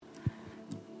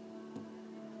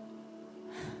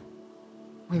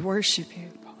We worship you,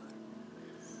 Father.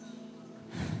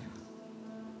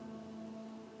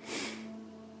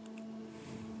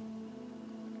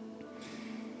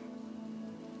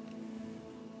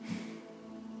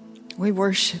 We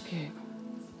worship you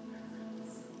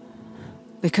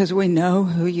because we know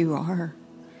who you are.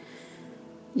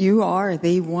 You are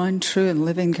the one true and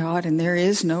living God, and there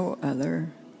is no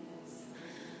other.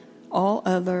 All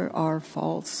other are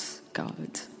false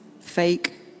gods,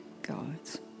 fake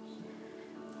gods.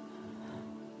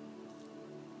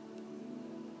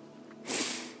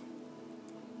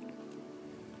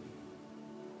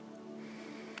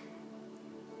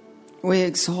 We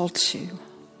exalt you.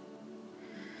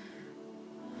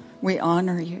 We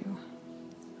honor you.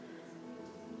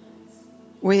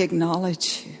 We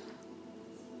acknowledge you.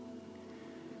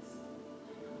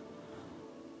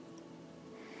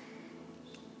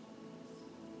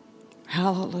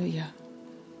 Hallelujah.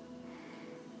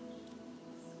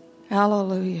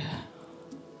 Hallelujah.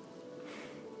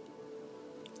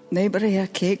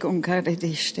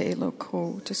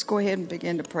 Just go ahead and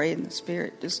begin to pray in the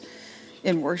Spirit, just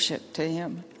in worship to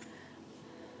Him.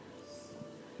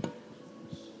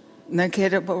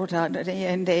 Nakeda bota de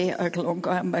ende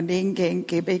aklonga mandingen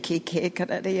kibeki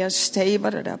kekaradia stay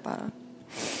baraba.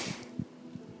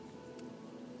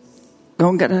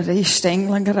 Gongara steng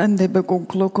langarande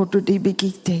begonkloko to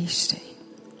dibiki taste.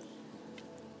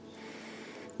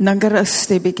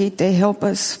 Nangaraste bigite, help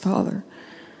us, Father.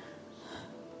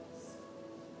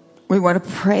 We want to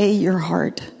pray your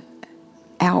heart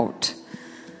out.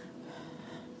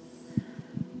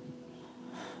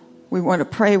 We want to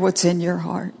pray what's in your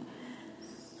heart.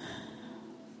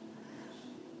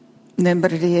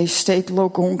 Nembrede state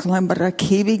lokon klambara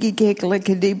kibigi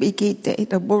kekleke dibiki te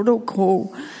the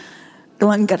bodoko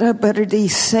glangara berdi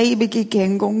say bigi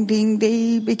kengong ding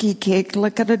de bigi kek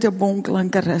lakara de bon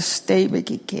glangara stay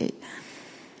bigi ke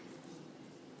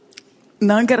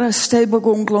nangara stay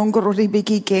bagong glongoro di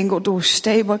bigi kengo do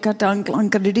stay bakatang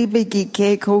glangara di bigi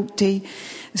ke koti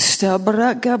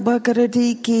stabra gabakara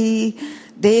di ki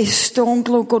de stong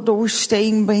gloko do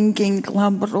stain binging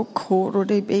klambaro koro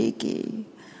de bigi.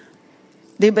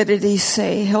 Liberty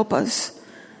say, help us,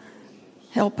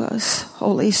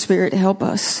 Holy Spirit, help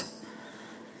us.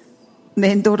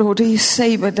 Nendorodi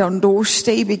say, but on do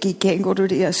stay bigi kengo do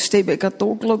dia stay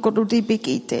begatoklo go di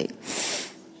bigite.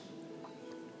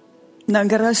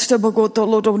 Nangarasta bogoto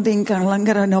lodon dinkan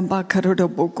langara nambakaro do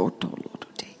bogoto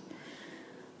lododi.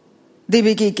 Di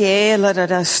bigi ke la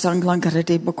da stang langara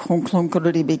di bokonklon go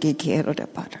di bigi kero da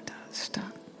paradasta.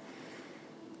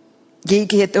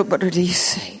 Gigi to bododi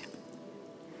say.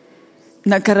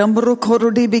 Nakarambro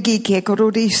korodi bigi ke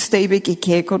korodi stay bigi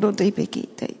ke korodi bigi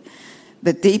te.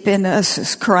 The deep in us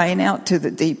is crying out to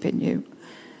the deep in you.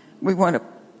 We want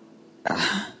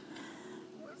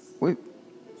to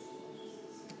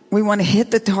we want to hit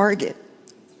the target.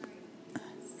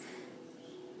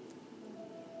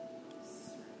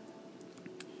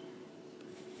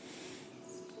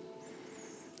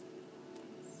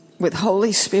 With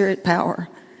Holy Spirit power.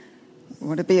 We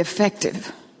want to be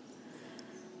effective.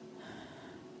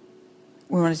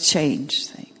 We want to change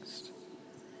things.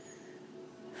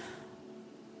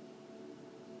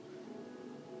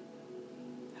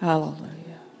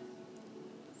 Hallelujah.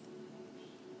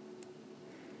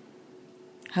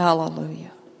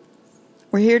 Hallelujah.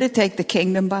 We're here to take the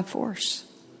kingdom by force.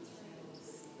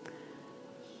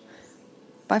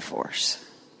 By force.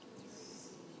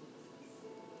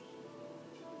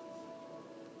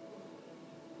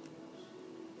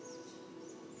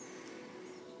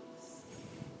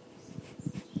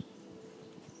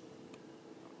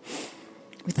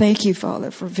 We thank you, Father,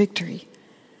 for victory.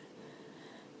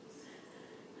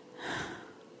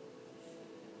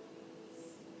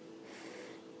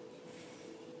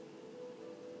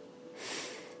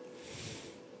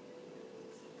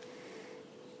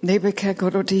 Nebeka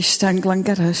gorodi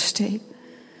stanglangaraste.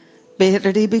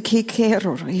 Beredi biki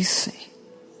kerorisi.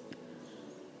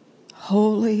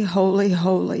 Holy, holy,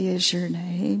 holy is your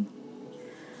name.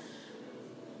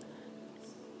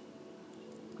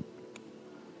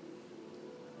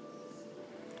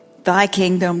 Thy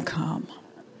kingdom come.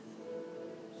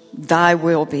 Thy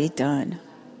will be done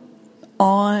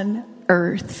on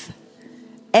earth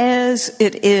as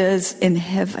it is in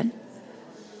heaven.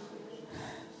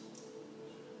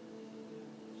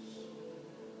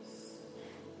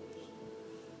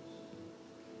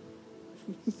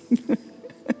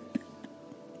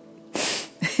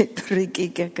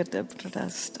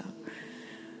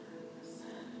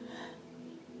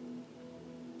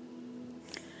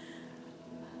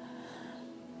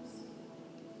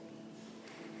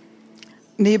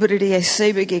 Nibridi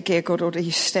sebege ke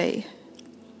korori stay.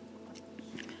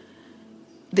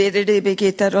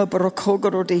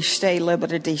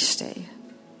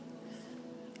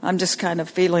 I'm just kind of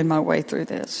feeling my way through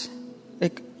this.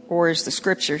 Or as the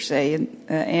scriptures say, in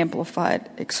Amplified,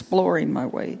 exploring my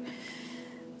way.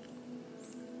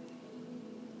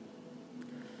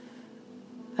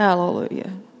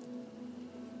 Hallelujah.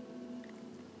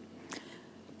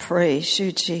 Praise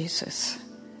you, Jesus.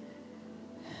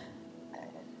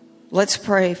 Let's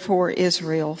pray for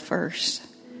Israel first.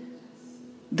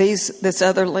 This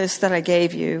other list that I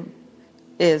gave you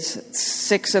is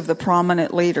 6 of the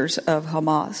prominent leaders of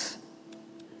Hamas.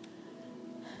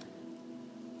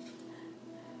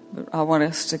 But I want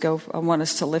us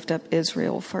to lift up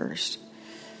Israel first,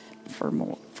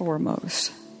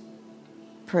 foremost.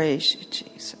 Praise you,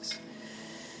 Jesus.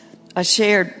 I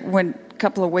shared a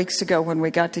couple of weeks ago when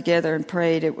we got together and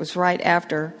prayed. It was right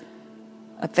after,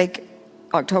 I think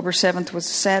October 7th was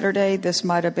Saturday. This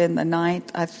might have been the 9th.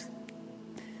 I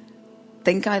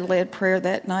think I led prayer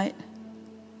that night.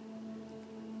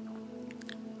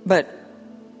 But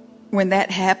when that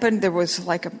happened, there was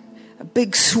like a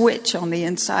big switch on the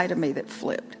inside of me that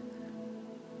flipped.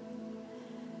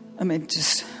 And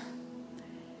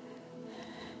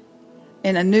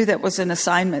I knew that was an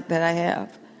assignment that I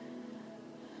have.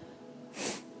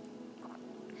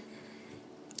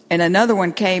 And another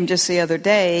one came just the other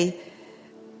day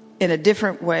in a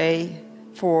different way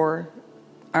for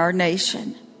our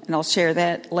nation. And I'll share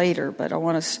that later, but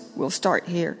we'll start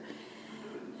here.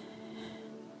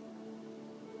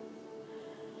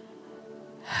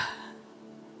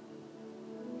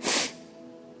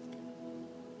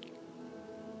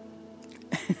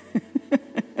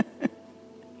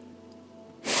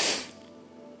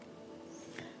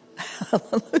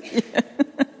 Hallelujah.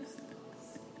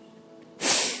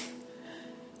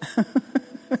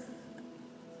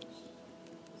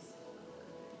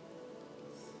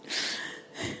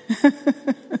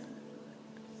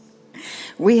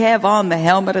 We have on the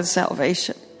helmet of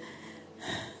salvation,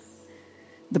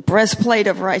 the breastplate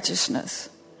of righteousness.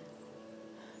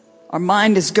 Our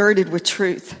mind is girded with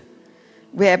truth.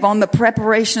 We have on the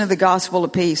preparation of the gospel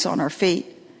of peace on our feet.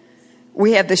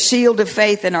 We have the shield of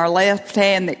faith in our left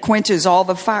hand that quenches all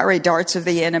the fiery darts of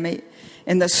the enemy,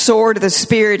 and the sword of the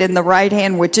Spirit in the right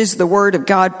hand, which is the word of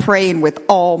God, praying with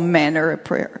all manner of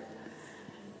prayer.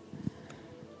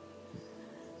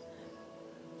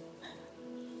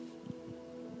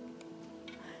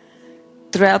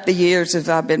 Throughout the years as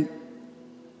I've been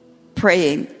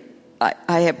praying,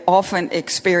 I have often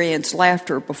experienced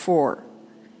laughter before,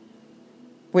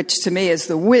 which to me is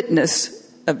the witness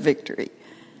of victory.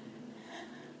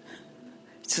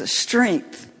 It's a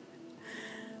strength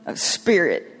of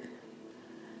spirit.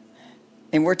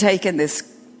 And we're taking this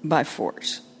by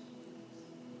force.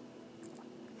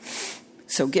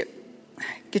 So get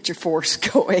your force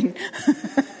going.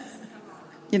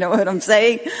 You know what I'm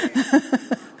saying?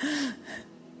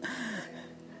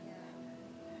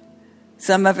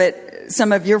 Some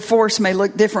of your force may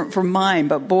look different from mine,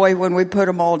 but boy, when we put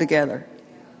them all together.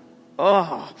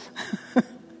 Oh.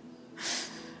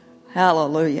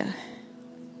 Hallelujah.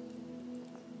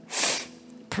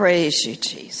 Praise you,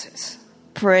 Jesus.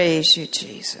 Praise you,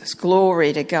 Jesus.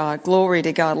 Glory to God. Glory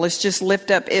to God. Let's just lift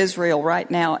up Israel right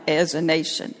now as a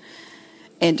nation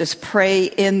and just pray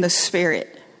in the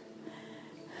Spirit.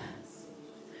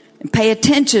 And pay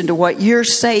attention to what you're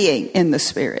saying in the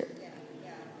Spirit.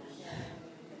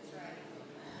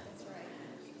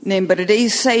 Nimbredi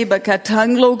say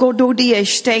bakatanglo gododi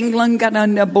estenglan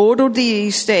ganana bodo di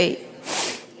este.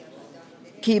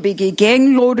 Kibigi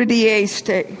gang lodo di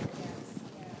este.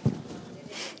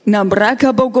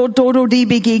 Nambraka bogododo di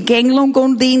bigi ganglong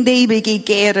gondin di bigi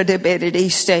gera de bededi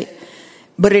este.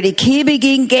 Bredi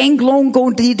kibigi ganglong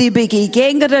gondi di bigi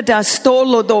gangara da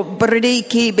stolo do bredi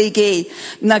kibigi.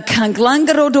 Na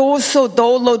kanglangaro do so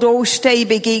dolo do stay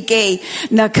bigi gay.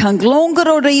 Na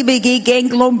kanglongaro di bigi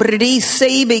ganglong bredi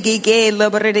say bigi gay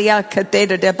la bredi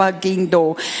akateda de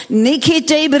bagindo. Niki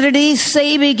te bredi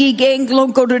say bigi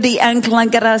ganglong go di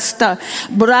anklangarasta.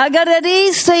 Braga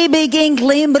di say bigi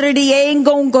glim bredi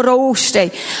angongoro stay.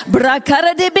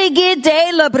 Brakara de bigi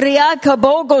de la briaka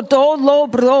bogo do lo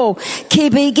bro.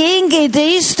 Beginge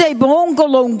deste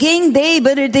bongolonging de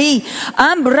beredi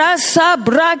ambrasa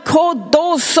brako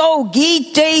doso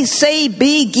gite se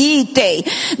bigite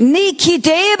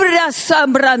nikite brasa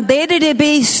brandede de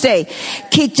biste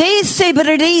kite se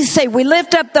beredi se. We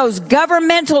lift up those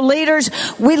governmental leaders,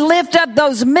 we lift up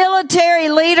those military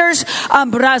leaders,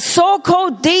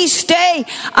 ambrasoko diste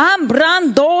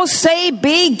ambrando se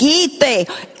bigite,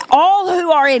 all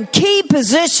who are in key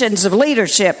positions of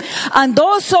leadership.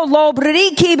 Andoso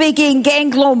lobriki begin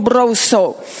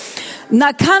ganglombroso.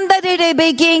 Nakanda de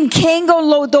begin kengo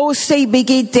lodo se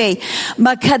begite.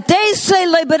 Makate se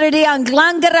liberty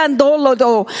anglangarandolo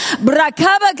do.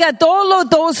 Brakaba gadolo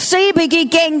do se begi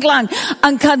genglan.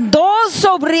 Ankando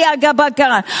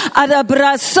sobriagabaga.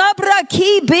 Adabra sabra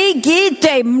ki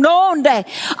begite mnonde.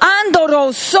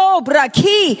 Andoro sobra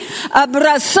ki.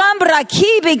 Abrasambra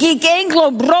ki begi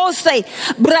genglo brose.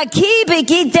 Braki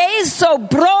begi deso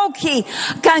broki.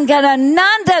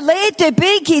 Kangananda lete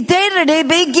begi dere de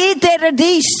begi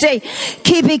Dice,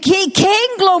 Kibiki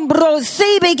Kenglom Bro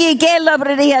Sibiki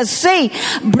Gelabradia C.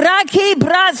 Braki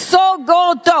Braso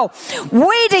Goto.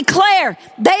 We declare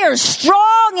they are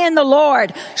strong in the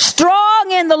Lord,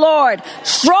 strong in the Lord,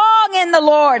 strong in the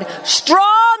Lord,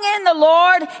 strong in the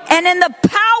Lord, and in the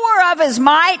power of his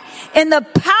might, in the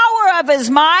power of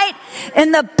his might,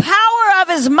 in the power of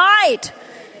his might.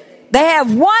 They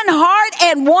have one heart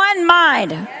and one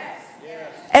mind.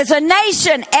 As a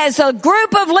nation, as a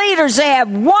group of leaders, they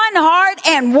have one heart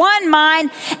and one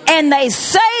mind, and they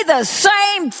say the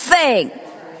same thing.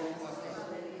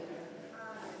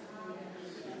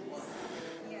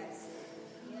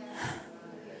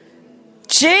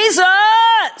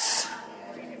 Jesus!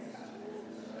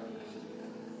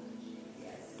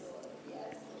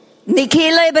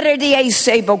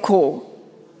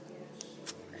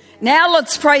 Now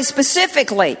let's pray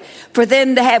specifically for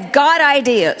them to have God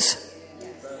ideas.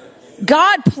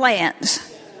 God plans.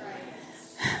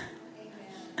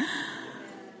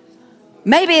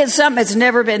 Maybe it's something that's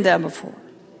never been done before.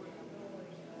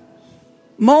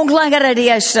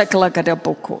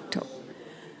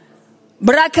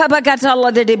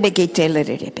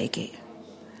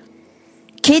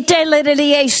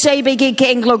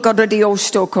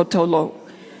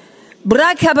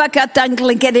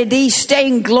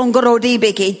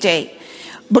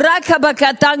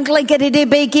 Brakabakatanglikadi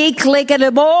beki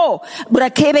klikadabo.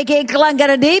 Brakebeke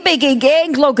klangadi beki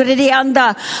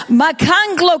ganglokadianda.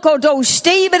 Makangloko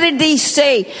stevedi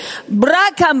say.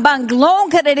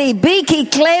 Brakambanglongadi beki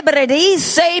klebredi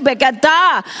say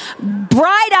begada.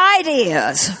 Bright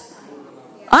ideas.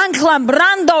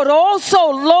 Anclambrando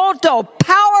rosso loto,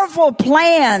 powerful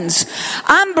plans.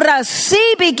 Ambra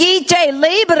sibigite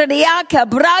libriaca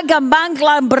braga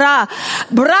banglambra.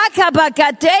 Braca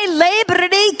bacate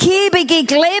libri kibiki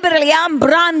glibri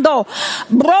ambrando.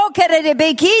 Broca de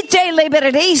bikite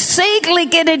libri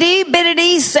siglicidi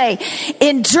bidise.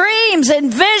 In dreams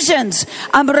and visions.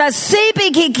 Ambra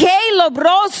sibiki kelo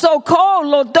broso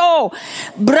colo do.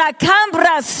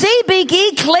 Bracambra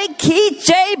sibiki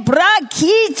clickite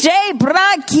braki.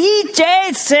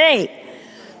 Say.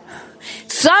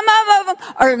 Some of them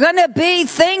are going to be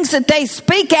things that they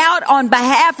speak out on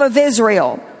behalf of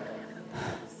Israel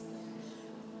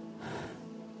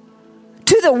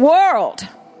to the world.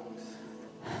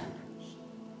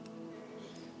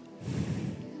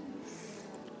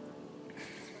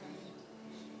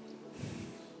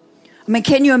 I mean,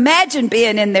 can you imagine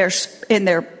being in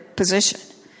their position?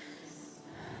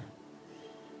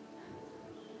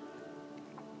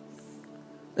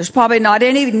 There's probably not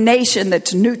any nation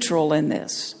that's neutral in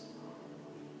this.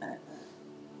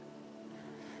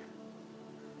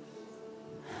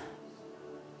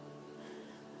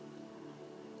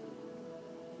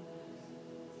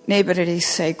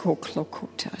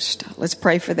 Let's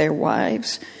pray for their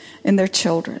wives and their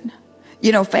children.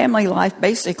 You know, family life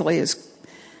basically is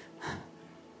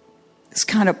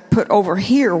kind of put over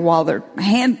here while they're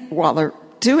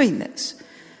doing this.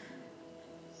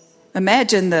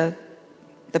 Imagine the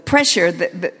pressure,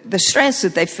 the stress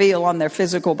that they feel on their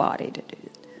physical body to do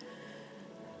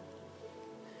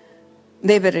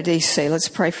it. Let's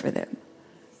pray for them.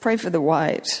 Pray for the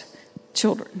wives,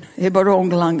 children.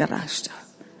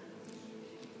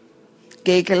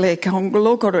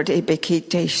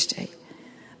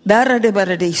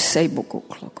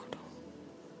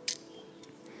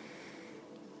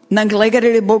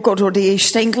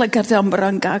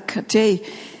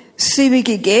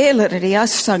 Sibiki gela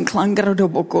riastan klangara do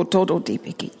boko todo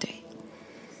dipikite.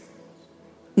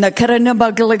 Nakarana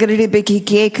bagalagari biki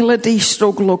kekla di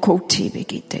stroglo koti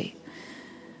bikite.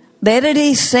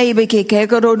 Deredi sebiki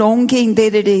kegoro nonging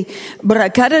deredi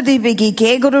brakara di biki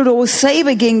kegoro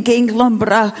sebiki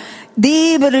kenglambra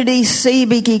di beredi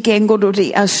sebiki kengoro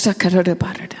di asta karada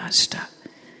paradasta.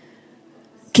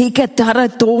 Kikatara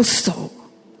dosto.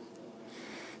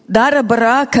 Dara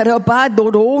bara karaba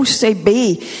doro se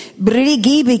be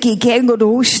brigi biki kengo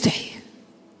doste.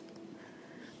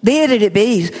 There it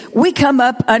is. We come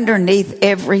up underneath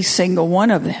every single one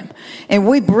of them, and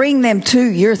we bring them to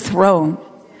your throne,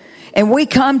 and we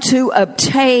come to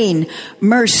obtain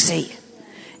mercy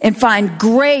and find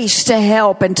grace to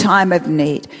help in time of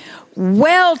need.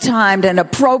 well-timed and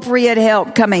appropriate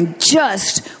help coming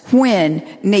just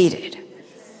when needed.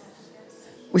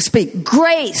 We speak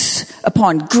grace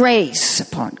upon grace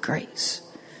upon grace.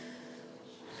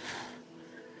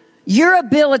 Your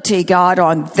ability, God,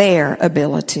 on their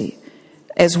ability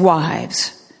as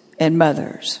wives and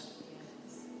mothers,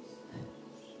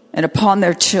 and upon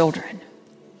their children.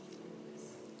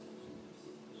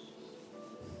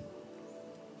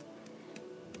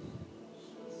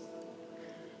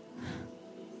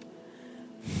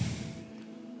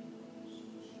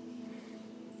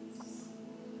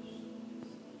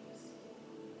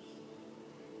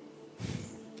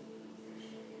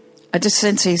 I just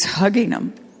sense he's hugging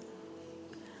them.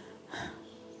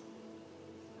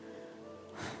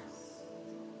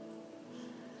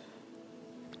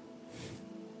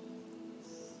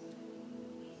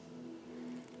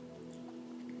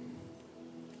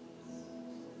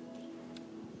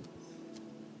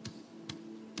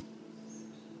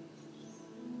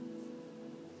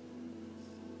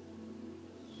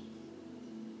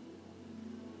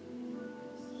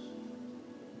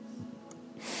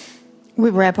 We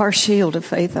wrap our shield of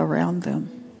faith around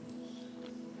them.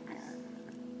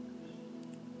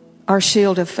 Our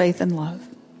shield of faith and love.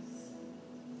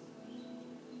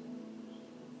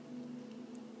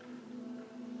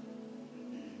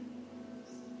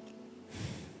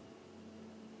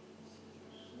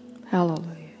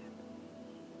 Hallelujah.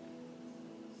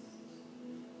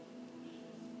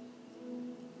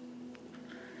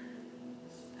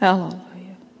 Hallelujah.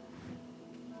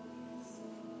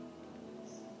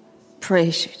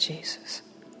 Praise you, Jesus.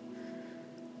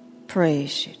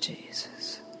 Praise you,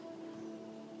 Jesus.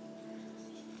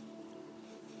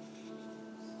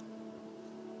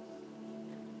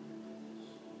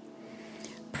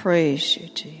 Praise you,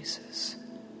 Jesus.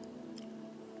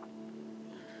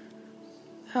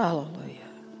 Hallelujah.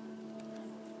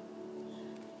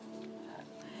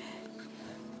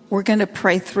 We're going to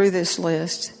pray through this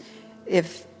list.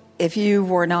 If you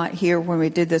were not here when we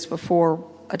did this before,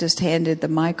 I just handed the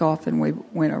mic off and we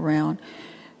went around.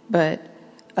 But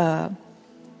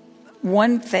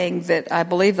one thing that I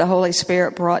believe the Holy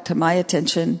Spirit brought to my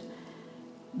attention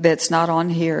that's not on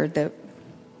here that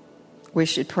we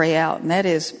should pray out, and that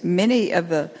is many of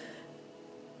the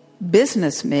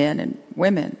businessmen and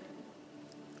women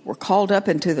were called up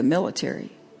into the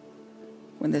military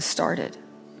when this started.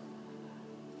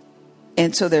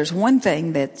 And so there's one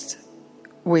thing that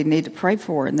we need to pray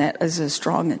for, and that is a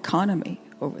strong economy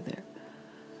over there.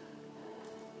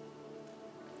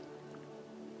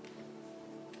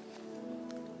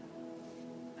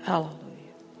 Hallelujah.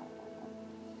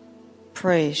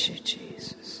 Praise you,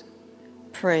 Jesus.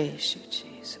 Praise you,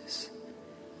 Jesus.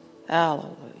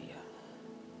 Hallelujah.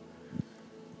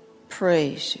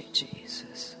 Praise you,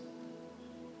 Jesus.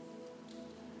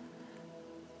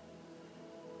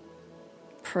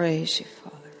 Praise you,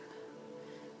 Father.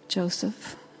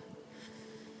 Joseph.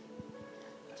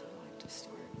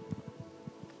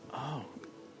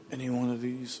 Any one of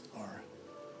these, or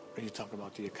are you talking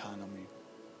about the economy?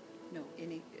 No,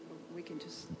 we can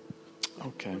just.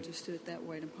 Okay. We'll just do it that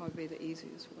way, and it'll probably be the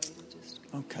easiest way to just.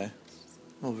 Okay.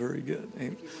 Well, very good. If you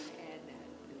want to add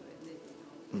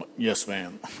that, do it. Yes,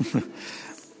 ma'am.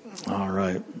 All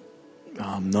right.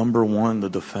 Number one, the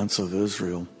defense of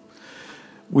Israel.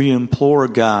 We implore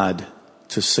God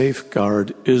to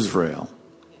safeguard Israel,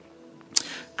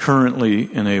 currently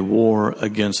in a war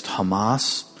against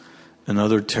Hamas and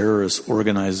other terrorist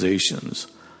organizations,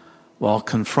 while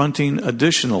confronting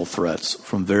additional threats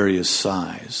from various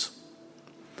sides.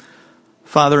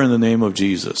 Father, in the name of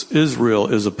Jesus, Israel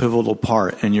is a pivotal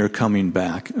part in your coming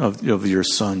back of your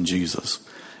son, Jesus.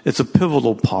 It's a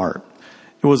pivotal part.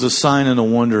 It was a sign and a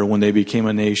wonder when they became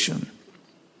a nation.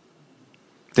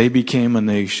 They became a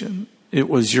nation. It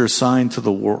was your sign to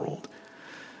the world.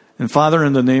 And Father,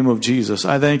 in the name of Jesus,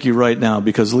 I thank you right now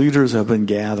because leaders have been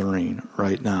gathering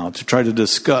right now to try to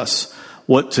discuss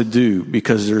what to do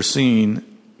because they're seeing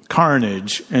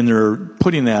carnage and they're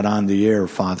putting that on the air,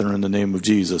 Father, in the name of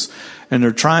Jesus. And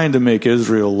they're trying to make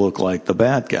Israel look like the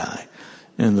bad guy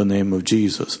in the name of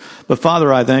Jesus. But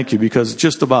Father, I thank you because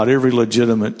just about every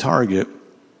legitimate target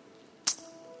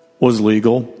was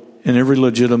legal and every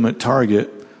legitimate target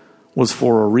was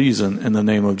for a reason in the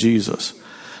name of Jesus.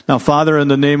 Now, Father, in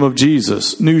the name of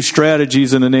Jesus, new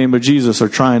strategies in the name of Jesus are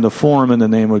trying to form in the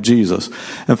name of Jesus.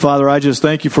 And Father, I just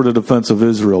thank you for the defense of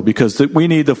Israel, because we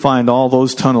need to find all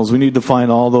those tunnels. We need to find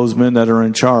all those men that are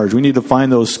in charge. We need to find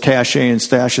those cache and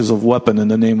stashes of weapon in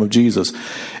the name of Jesus.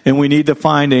 And we need to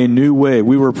find a new way.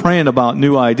 We were praying about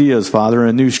new ideas, Father,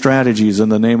 and new strategies in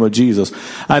the name of Jesus.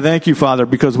 I thank you, Father,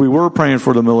 because we were praying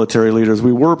for the military leaders.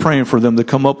 We were praying for them to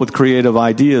come up with creative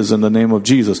ideas in the name of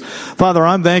Jesus. Father,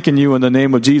 I'm thanking you in the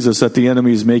name of Jesus that the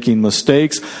enemy is making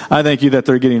mistakes. I thank you that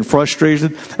they're getting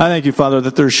frustrated. I thank you, Father,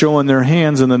 that they're showing their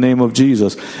hands in the name of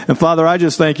Jesus. And Father, I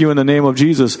just thank you in the name of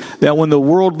Jesus that when the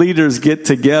world leaders get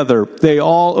together, they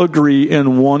all agree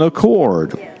in one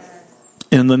accord.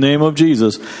 In the name of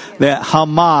Jesus, that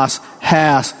Hamas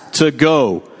has to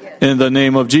go. In the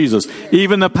name of Jesus.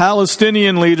 Even the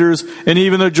Palestinian leaders and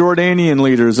even the Jordanian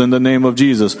leaders in the name of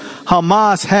Jesus.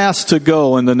 Hamas has to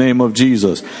go in the name of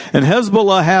Jesus. And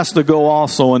Hezbollah has to go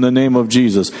also in the name of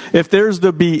Jesus. If there's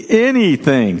to be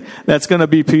anything that's going to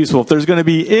be peaceful, if there's going to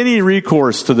be any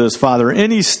recourse to this, Father,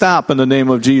 any stop in the name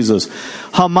of Jesus,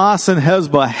 Hamas and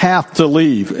Hezbollah have to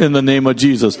leave in the name of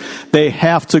Jesus. They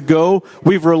have to go.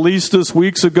 We've released this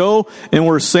weeks ago, and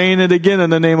we're saying it again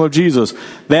in the name of Jesus.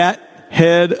 That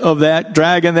head of that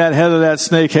dragon, that head of that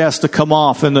snake has to come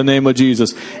off in the name of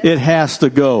Jesus. It has to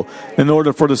go in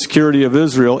order for the security of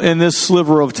Israel in this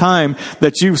sliver of time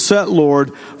that you've set,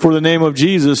 Lord, for the name of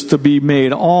Jesus to be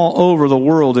made all over the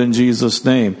world in Jesus'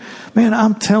 name. Man,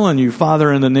 I'm telling you,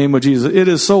 Father, in the name of Jesus, it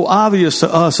is so obvious to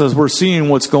us as we're seeing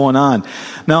what's going on.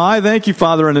 Now, I thank you,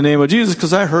 Father, in the name of Jesus,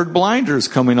 because I heard blinders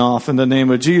coming off in the name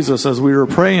of Jesus as we were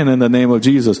praying in the name of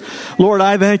Jesus. Lord,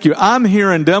 I thank you. I'm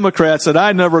hearing Democrats that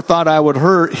I never thought I would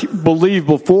believe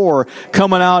before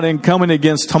coming out and coming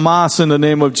against Hamas in the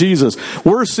name of Jesus.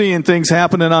 We're seeing things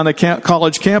happening on the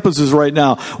college campuses right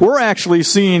now. We're actually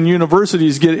seeing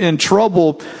universities get in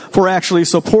trouble for actually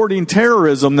supporting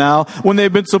terrorism now when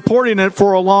they've been supporting it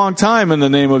for a long time in the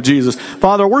name of Jesus.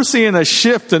 Father, we're seeing a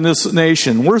shift in this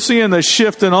nation. We're seeing a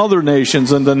shift in other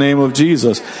nations in the name of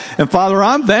Jesus. And Father,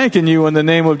 I'm thanking you in the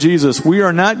name of Jesus. We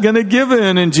are not going to give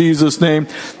in Jesus' name.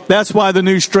 That's why the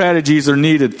new strategies are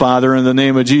needed, Father, in the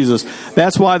name of Jesus.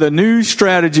 That's why the new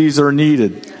strategies are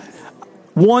needed.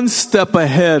 One step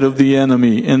ahead of the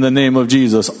enemy in the name of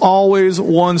Jesus. Always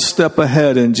one step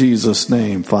ahead in Jesus'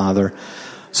 name, Father.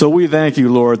 So we thank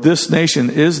you, Lord. This nation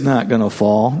is not going to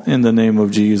fall in the name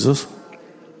of Jesus.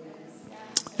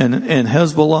 And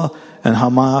Hezbollah and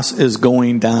Hamas is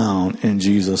going down in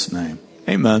Jesus' name.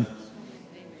 Amen.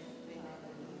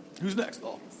 Who's next?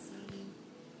 Oh.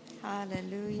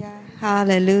 Hallelujah.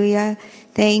 Hallelujah.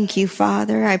 Thank you,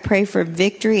 Father. I pray for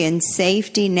victory and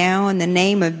safety now in the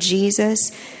name of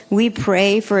Jesus. We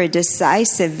pray for a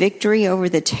decisive victory over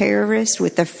the terrorists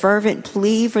with a fervent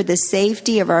plea for the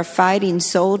safety of our fighting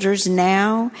soldiers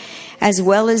now, as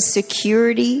well as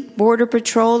security, border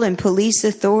patrol, and police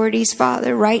authorities,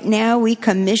 Father. Right now, we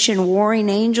commission warring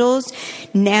angels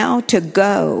now to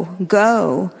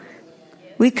go.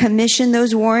 We commission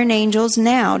those warring angels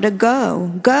now to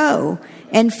go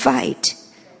and fight.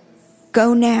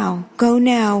 Go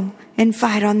now and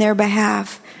fight on their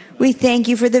behalf. We thank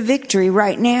you for the victory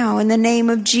right now in the name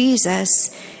of Jesus.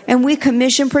 And we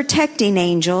commission protecting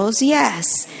angels,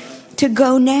 yes, to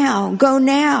go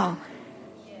now.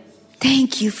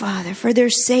 Thank you, Father, for their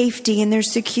safety and their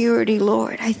security,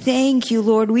 Lord. I thank you,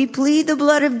 Lord. We plead the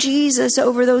blood of Jesus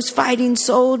over those fighting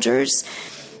soldiers.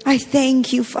 I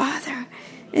thank you, Father,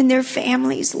 and their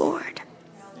families, Lord.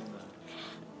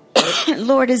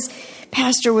 Lord, as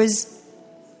Pastor was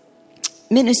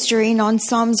ministering on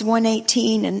Psalms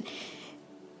 118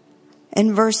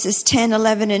 and verses 10,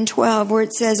 11, and 12, where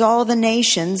it says, all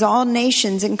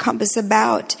nations encompass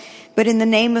about, but in the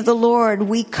name of the Lord,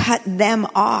 we cut them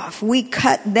off. We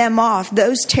cut them off.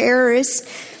 Those terrorists,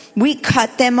 we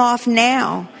cut them off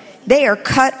now. They are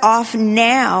cut off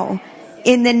now.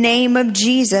 In the name of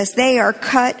Jesus, they are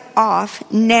cut off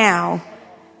now.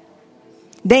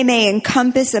 They may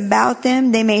encompass about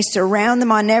them. They may surround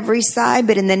them on every side.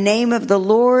 But in the name of the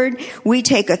Lord, we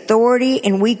take authority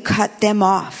and we cut them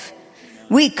off.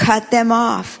 We cut them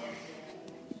off.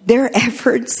 Their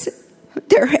efforts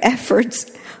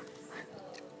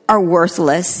are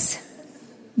worthless.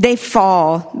 They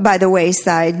fall by the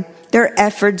wayside. Their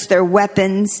efforts, their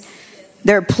weapons,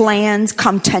 their plans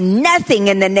come to nothing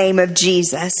in the name of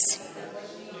Jesus.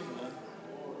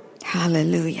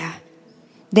 Hallelujah.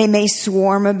 They may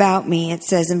swarm about me, it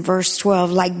says in verse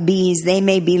 12, like bees. They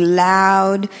may be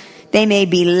loud.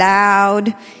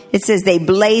 It says they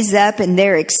blaze up and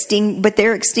they're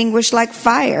extinguished like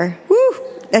fire. Woo,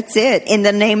 that's it. In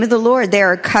the name of the Lord, they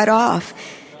are cut off.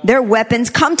 Their weapons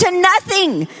come to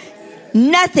nothing.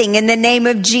 Nothing in the name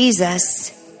of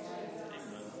Jesus.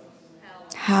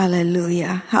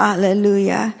 Hallelujah.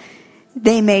 Hallelujah.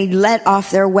 They may let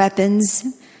off their weapons,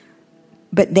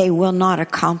 but they will not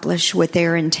accomplish what they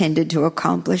are intended to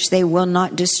accomplish. They will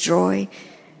not destroy.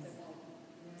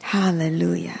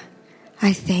 Hallelujah.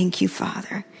 I thank you,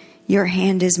 Father. Your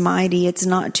hand is mighty. It's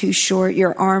not too short.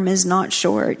 Your arm is not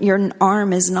short. Your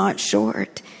arm is not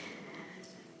short.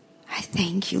 I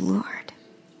thank you, Lord.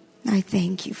 I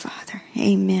thank you, Father.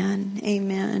 Amen.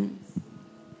 Amen.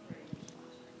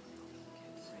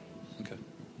 Okay.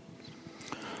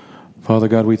 Father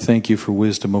God, we thank you for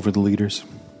wisdom over the leaders.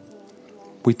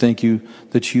 We thank you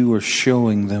that you are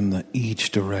showing them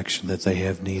each direction that they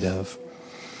have need of.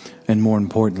 And more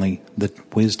importantly, the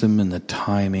wisdom and the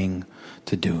timing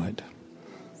to do it.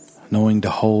 Knowing to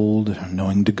hold,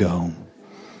 knowing to go,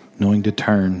 knowing to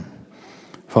turn.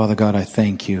 Father God, I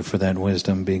thank you for that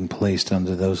wisdom being placed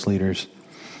under those leaders.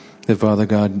 That, Father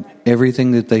God,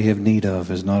 everything that they have need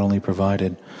of is not only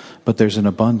provided, but there's an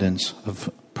abundance of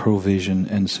provision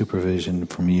and supervision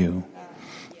from you.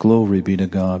 Glory be to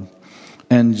God.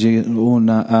 And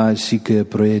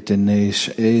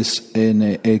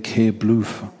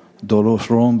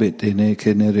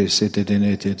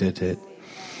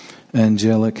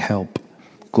angelic help.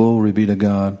 Glory be to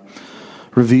God.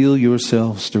 Reveal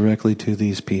yourselves directly to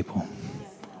these people.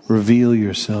 Reveal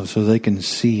yourselves so they can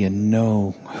see and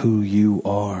know who you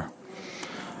are.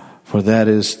 For that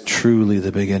is truly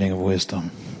the beginning of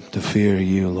wisdom, to fear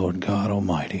you, Lord God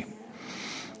Almighty.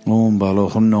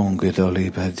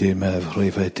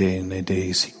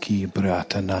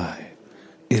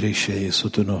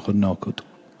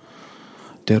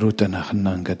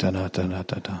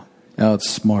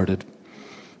 Outsmarted,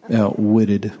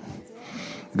 outwitted.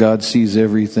 God sees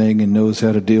everything and knows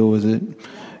how to deal with it.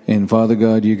 And Father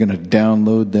God, you're going to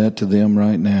download that to them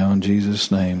right now in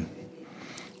Jesus' name.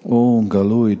 In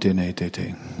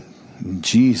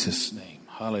Jesus' name.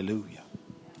 Hallelujah.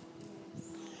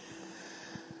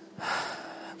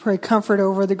 Pray comfort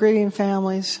over the grieving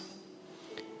families.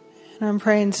 And I'm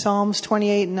praying Psalms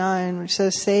 28:9, which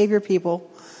says, save your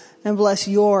people and bless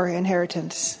your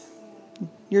inheritance.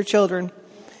 Your children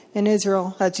in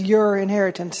Israel, that's your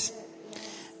inheritance.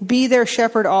 Be their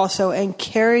shepherd also and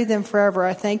carry them forever.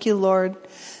 I thank you, Lord,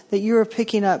 that you are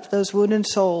picking up those wounded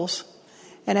souls,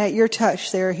 and at your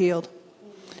touch they are healed.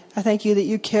 I thank you that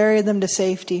you carry them to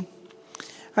safety.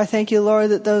 I thank you,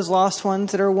 Lord, that those lost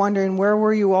ones that are wondering, where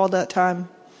were you all that time?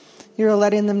 You're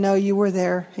letting them know you were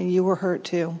there and you were hurt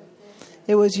too.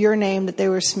 It was your name that they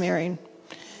were smearing.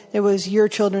 It was your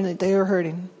children that they were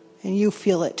hurting, and you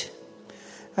feel it.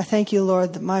 I thank you,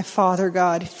 Lord, that my Father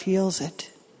God feels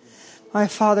it. My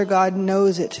Father God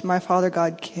knows it. My Father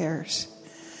God cares.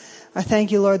 I thank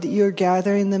you, Lord, that you are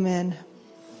gathering them in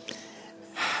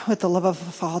with the love of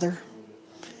the Father,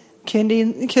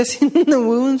 kissing the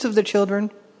wounds of the children,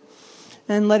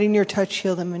 and letting your touch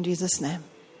heal them in Jesus' name.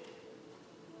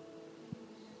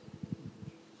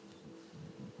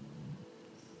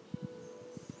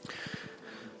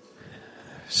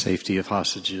 Safety of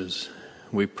hostages.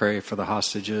 We pray for the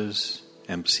hostages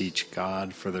and beseech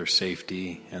God for their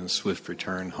safety and swift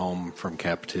return home from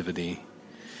captivity.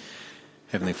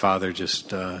 Heavenly Father,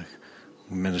 just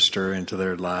minister into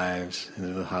their lives,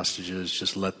 into the hostages.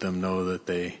 Just let them know that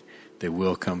they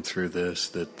will come through this,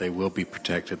 that they will be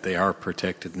protected. They are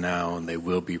protected now, and they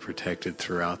will be protected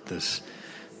throughout this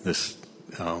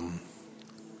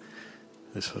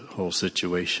whole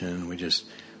situation. We just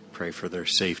pray for their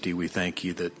safety. We thank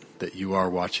you that you are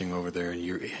watching over there, and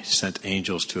you sent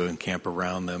angels to encamp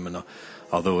around them. And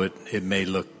although it may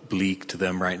look bleak to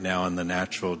them right now in the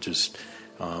natural, just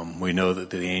we know that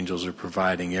the angels are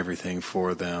providing everything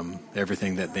for them,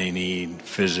 everything that they need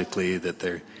physically, that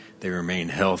they remain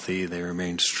healthy, they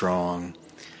remain strong,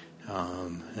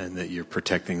 and that you're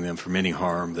protecting them from any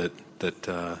harm that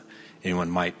anyone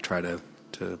might try to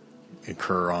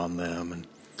incur on them. And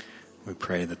we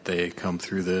pray that they come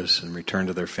through this and return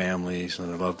to their families and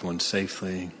their loved ones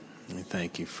safely. And we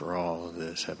thank you for all of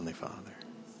this, Heavenly Father.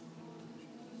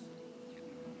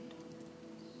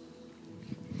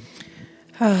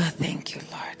 Oh, thank you,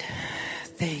 Lord.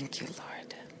 Thank you,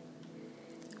 Lord.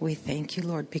 We thank you,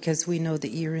 Lord, because we know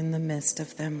that you're in the midst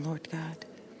of them, Lord God.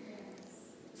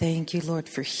 Thank you, Lord,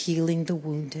 for healing the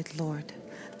wounded, Lord.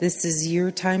 This is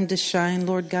your time to shine,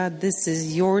 Lord God. This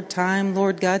is your time,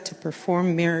 Lord God, to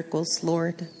perform miracles,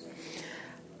 Lord.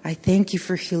 I thank you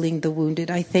for healing the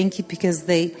wounded. I thank you because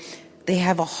they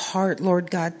have a heart, Lord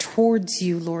God, towards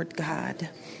you, Lord God.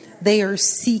 They are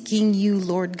seeking you,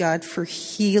 Lord God, for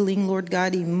healing, Lord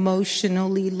God,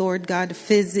 emotionally, Lord God,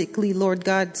 physically, Lord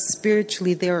God,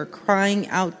 spiritually. They are crying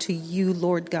out to you,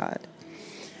 Lord God.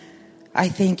 I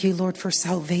thank you, Lord, for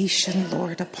salvation,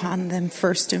 Lord, upon them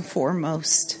first and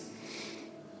foremost.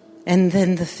 And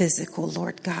then the physical,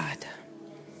 Lord God.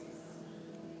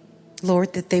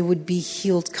 Lord, that they would be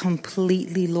healed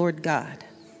completely, Lord God,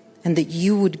 and that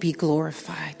you would be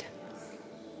glorified.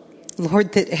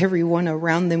 Lord, that everyone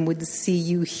around them would see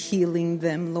you healing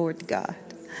them, Lord God,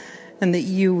 and that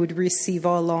you would receive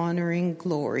all honor and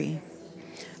glory.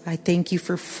 I thank you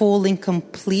for full and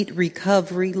complete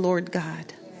recovery, Lord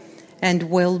God, and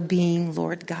well-being,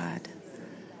 Lord God,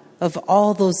 of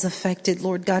all those affected,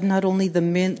 Lord God, not only the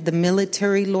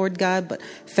military, Lord God, but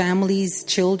families,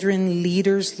 children,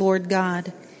 leaders, Lord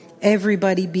God,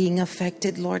 everybody being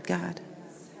affected, Lord God.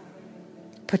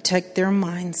 Protect their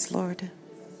minds, Lord.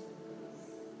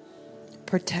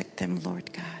 Protect them,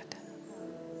 Lord God.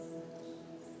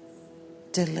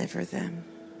 Deliver them.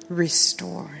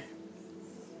 Restore.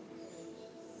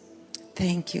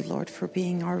 Thank you, Lord, for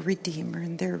being our Redeemer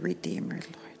and their Redeemer,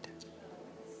 Lord.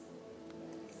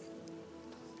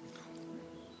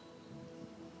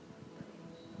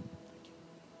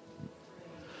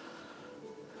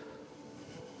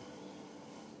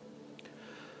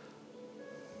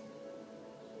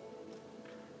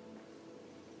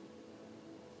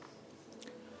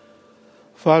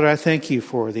 Father, I thank you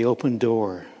for the open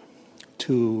door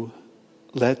to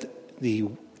let the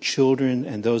children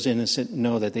and those innocent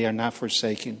know that they are not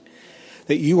forsaken,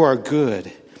 that you are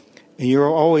good, and you've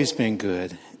always been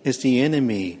good. It's the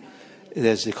enemy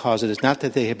that's the cause of it. It's not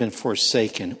that they have been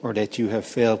forsaken or that you have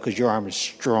failed, because your arm is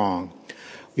strong.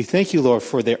 We thank you, Lord,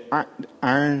 for the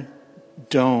iron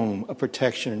dome of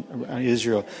protection around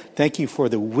Israel. Thank you for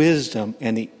the wisdom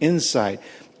and the insight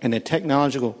and the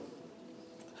technological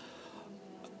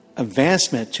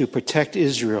advancement to protect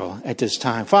Israel at this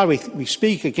time. Father, we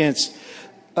speak against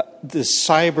the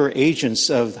cyber agents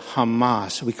of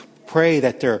Hamas. We pray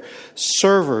that their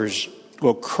servers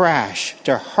will crash,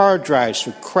 their hard drives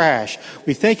will crash.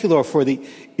 We thank you, Lord, for the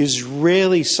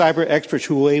Israeli cyber experts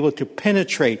who will be able to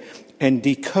penetrate and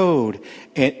decode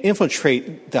and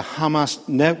infiltrate the Hamas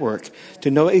network, to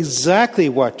know exactly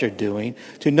what they're doing,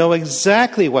 to know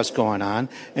exactly what's going on,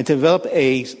 and to develop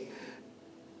a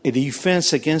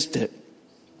defense against it.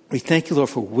 We thank you,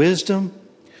 Lord, for wisdom.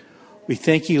 We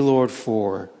thank you, Lord,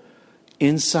 for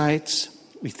insights.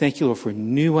 We thank you, Lord, for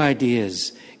new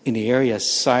ideas in the area of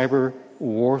cyber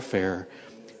warfare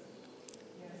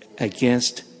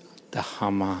against the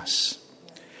Hamas.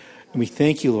 And we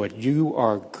thank you, Lord, you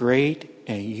are great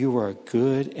and you are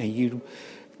good, and you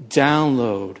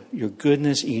download your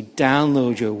goodness, you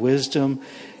download your wisdom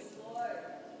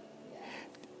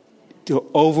to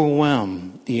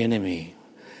overwhelm the enemy,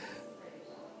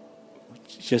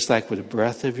 just like with the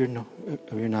breath of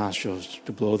your nostrils,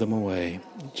 to blow them away.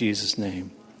 In Jesus'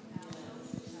 name.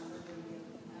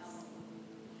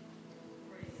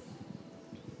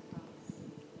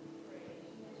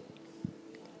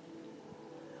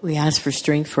 We ask for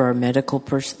strength for our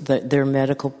their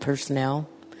medical personnel.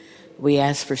 We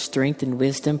ask for strength and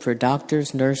wisdom for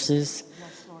doctors, nurses,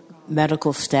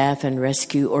 medical staff, and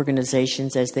rescue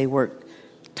organizations as they work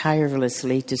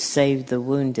tirelessly to save the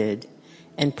wounded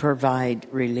and provide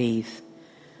relief.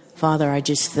 Father, I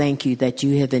just thank you that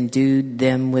you have endued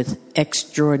them with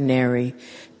extraordinary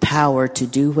power to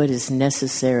do what is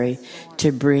necessary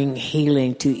to bring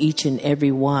healing to each and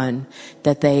every one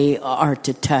that they are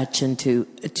to touch and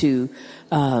to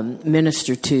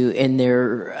minister to in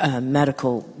their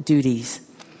medical duties.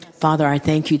 Father, I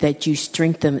thank you that you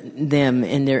strengthen them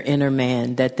in their inner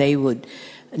man, that they would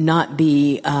not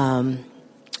be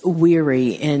weary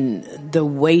in the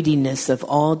weightiness of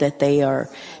all that they are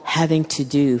having to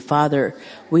do. Father,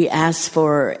 we ask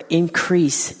for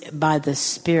increase by the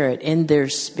Spirit, in their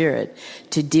spirit,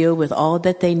 to deal with all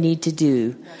that they need to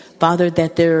do. Father,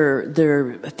 that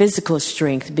their physical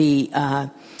strength be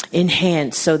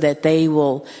enhanced so that they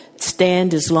will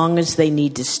stand as long as they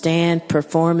need to stand,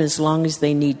 perform as long as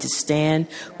they need to stand.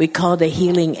 We call the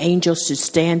healing angels to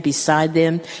stand beside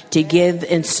them, to give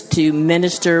and to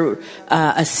minister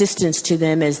assistance to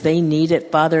them as they need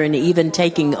it, Father, and even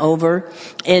taking over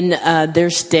in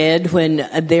their stead when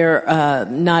they're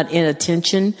not in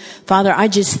attention. Father, I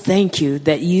just thank you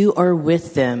that you are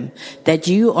with them, that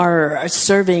you are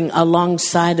serving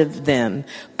alongside of them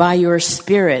by your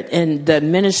Spirit and the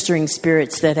ministering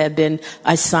spirits that have been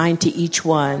assigned to each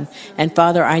one. And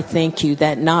Father, I thank you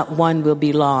that not one will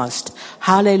be lost.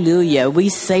 Hallelujah. We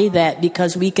say that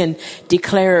because we can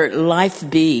declare life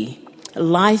be.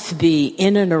 life be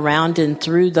in and around and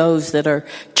through those that are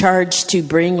charged to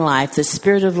bring life, the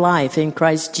Spirit of life in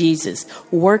Christ Jesus,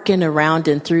 working around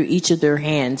and through each of their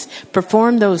hands.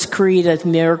 Perform those creative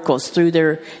miracles through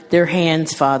their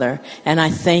hands, Father. And I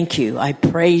thank you, I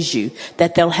praise you,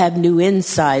 that they'll have new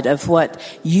insight of what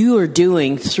you are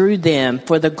doing through them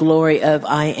for the glory of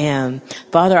I Am.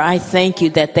 Father, I thank you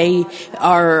that they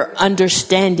are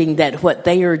understanding that what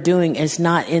they are doing is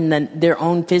not in their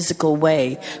own physical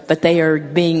way, but they are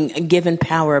being given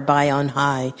power by on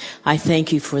high. I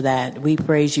thank you for that. We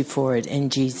praise you for it in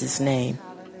Jesus' name.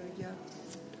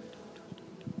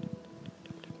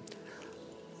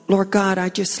 Lord God, I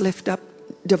just lift up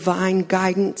divine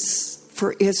guidance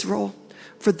for Israel,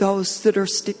 for those that are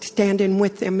standing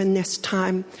with them in this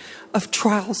time of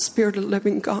trial, Spirit of the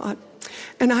living God.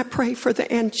 And I pray for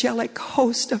the angelic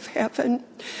host of heaven,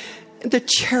 the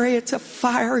chariots of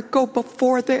fire, go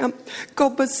before them, go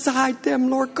beside them,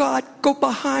 Lord God, go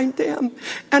behind them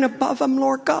and above them,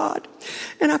 Lord God.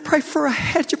 And I pray for a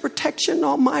hedge of protection,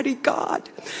 Almighty God.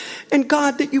 And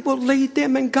God, that you will lead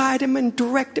them and guide them and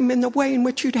direct them in the way in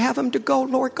which you'd have them to go,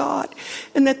 Lord God.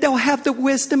 And that they'll have the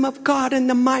wisdom of God and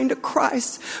the mind of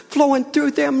Christ flowing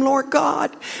through them, Lord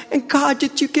God. And God,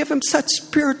 that you give them such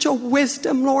spiritual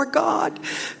wisdom, Lord God.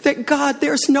 That God,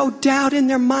 there's no doubt in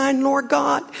their mind, Lord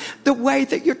God, the way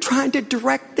that you're trying to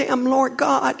direct them, Lord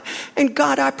God. And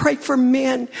God, I pray for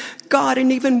men, God,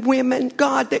 and even women,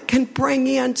 God, that can bring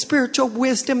in spiritual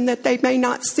wisdom that they may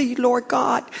not see, Lord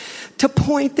God, to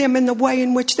point them in the way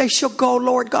in which they shall go,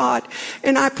 Lord God.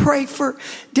 And I pray for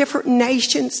different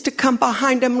nations to come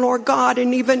behind them, Lord God,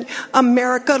 and even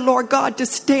America, Lord God, to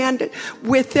stand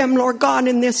with them, Lord God,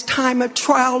 in this time of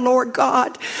trial, Lord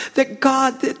God,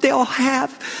 that they'll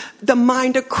have the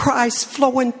mind of Christ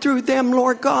flowing through them,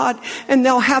 Lord God, and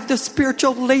they'll have the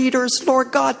spiritual leaders,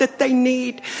 Lord God, that they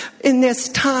need in this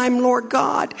time, Lord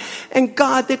God. And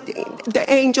God, that the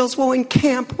angels will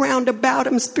encamp round about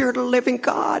them, Spirit of the living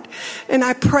God. And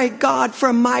I pray, God, for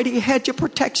a mighty hedge of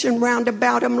protection round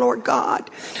about them, Lord God.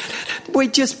 We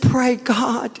just pray,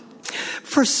 God,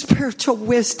 for spiritual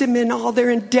wisdom in all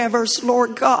their endeavors,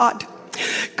 Lord God.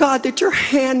 God, that your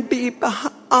hand be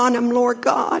on them, Lord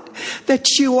God,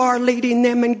 that you are leading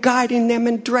them and guiding them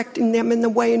and directing them in the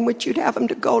way in which you'd have them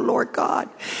to go, Lord God.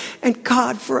 And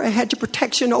God, for a hedge of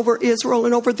protection over Israel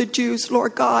and over the Jews,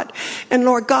 Lord God. And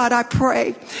Lord God, I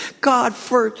pray, God,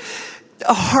 for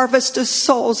a harvest of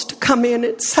souls to come in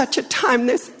at such a time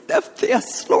of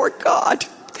this, Lord God.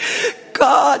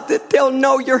 God, that they'll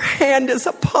know your hand is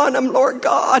upon them, Lord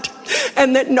God,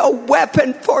 and that no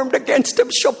weapon formed against them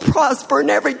shall prosper,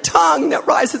 and every tongue that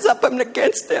rises up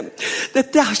against them,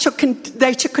 that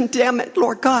they shall condemn it,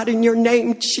 Lord God, in your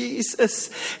name, Jesus,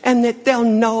 and that they'll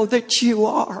know that you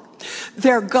are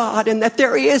their God, and that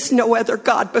there is no other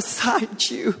God beside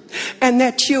you, and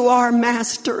that you are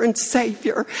Master and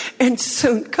Savior and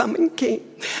soon coming King.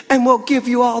 And we'll give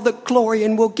you all the glory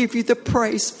and we'll give you the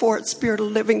praise for it, Spirit of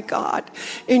the living God.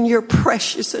 In your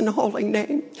precious and holy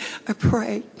name, I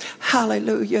pray.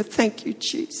 Hallelujah. Thank you,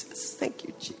 Jesus. Thank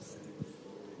you, Jesus.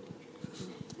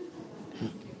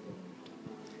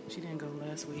 She didn't go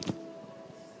last week.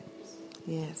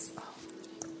 Yes.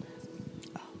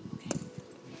 Okay.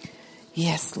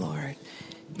 Yes, Lord.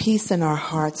 Peace in our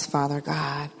hearts, Father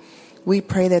God. We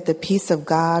pray that the peace of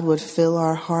God would fill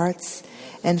our hearts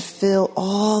and fill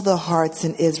all the hearts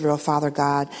in Israel, Father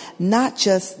God. Not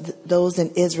just those in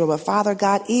Israel, but Father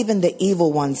God, even the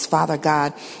evil ones, Father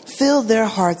God. Fill their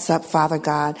hearts up, Father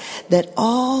God, that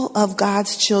all of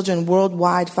God's children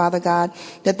worldwide, Father God,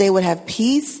 that they would have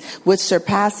peace which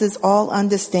surpasses all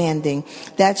understanding,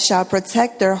 that shall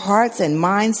protect their hearts and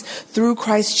minds through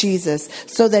Christ Jesus,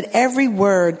 so that every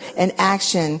word and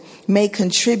action may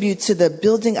contribute to the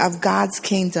building of God's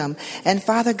kingdom. And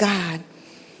Father God,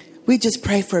 we just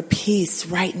pray for peace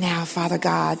right now, Father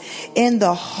God, in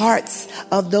the hearts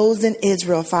of those in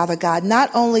Israel, Father God. Not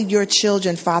only your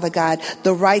children, Father God,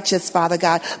 the righteous, Father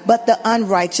God, but the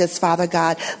unrighteous, Father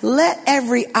God. Let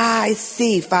every eye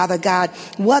see, Father God,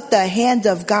 what the hand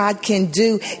of God can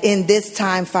do in this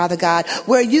time, Father God,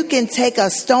 where you can take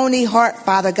a stony heart,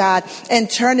 Father God, and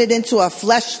turn it into a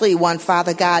fleshly one,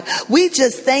 Father God. We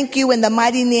just thank you in the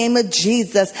mighty name of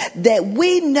Jesus that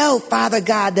we know, Father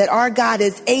God, that our God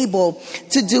is able able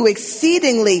to do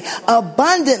exceedingly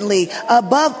abundantly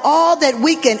above all that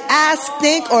we can ask,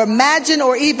 think, or imagine,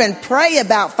 or even pray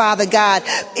about, Father God.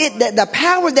 The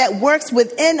power that works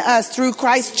within us through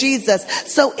Christ Jesus.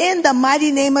 So in the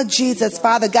mighty name of Jesus,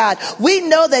 Father God, we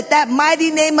know that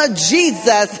mighty name of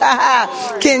Jesus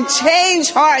can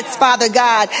change hearts, Father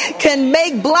God, can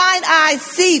make blind eyes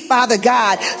see, Father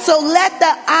God. So let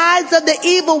the eyes of the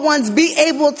evil ones be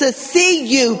able to see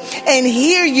you and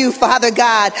hear you, Father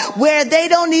God, where they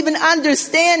don't even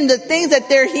understand the things that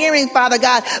they're hearing, Father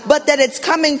God, but that it's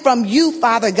coming from you,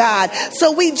 Father God.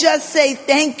 So we just say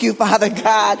thank you, Father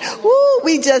God. Woo,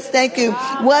 we just thank you.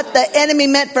 What the enemy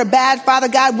meant for bad, Father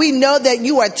God, we know that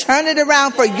you are turning it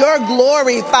around for your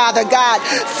glory, Father God,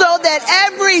 so that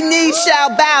every knee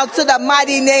shall bow to the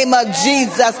mighty name of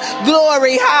Jesus.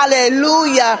 Glory,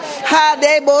 hallelujah.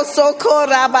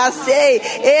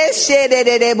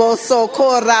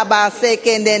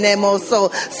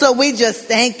 So we just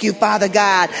thank you, Father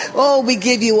God. Oh, we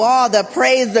give you all the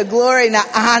praise, the glory, and the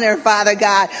honor, Father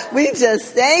God. We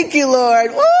just thank you,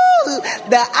 Lord. Woo!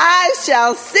 The eyes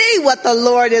shall see what the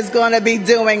Lord is going to be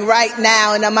doing right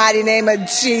now in the mighty name of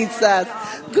Jesus.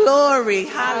 Glory,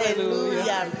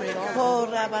 hallelujah. Oh,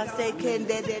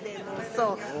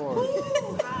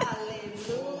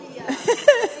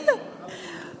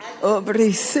 Oh,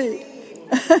 Brisi.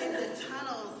 the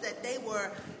tunnels that they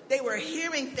were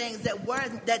hearing things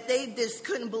that they just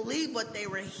couldn't believe what they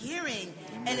were hearing,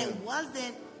 and it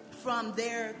wasn't from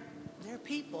their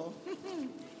people.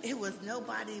 It was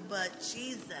nobody but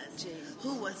Jesus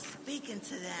who was speaking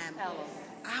to them.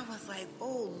 I was like,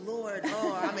 oh Lord,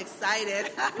 I'm excited.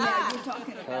 Now you're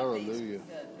talking about Hallelujah.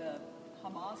 the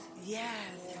Hamas. Yes,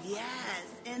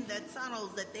 in the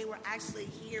tunnels that they were actually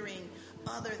hearing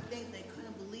other things. They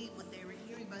couldn't believe what they were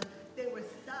hearing, but they were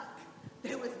stuck.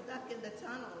 They were stuck in the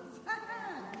tunnels.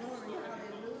 Glory,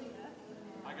 hallelujah.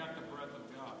 I got the breath of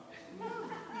God.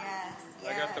 Yes.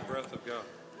 I got the breath of God.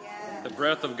 Yes. The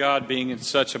breath of God being in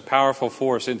such a powerful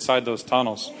force inside those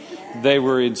tunnels. They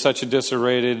were in such a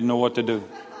disarray, they didn't know what to do.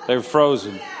 They were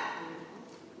frozen.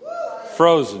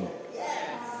 Frozen.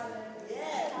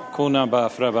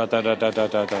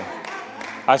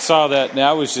 I saw that and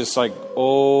I was just like,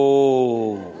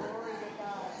 whoa,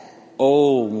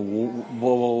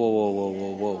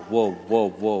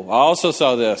 whoa. I also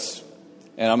saw this,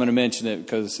 and I'm going to mention it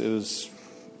because it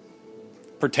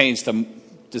pertains to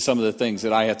some of the things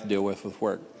that I have to deal with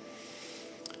work.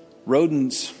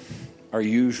 Rodents are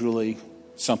usually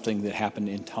something that happen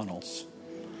in tunnels.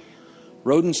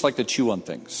 Rodents like to chew on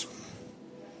things.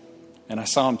 And I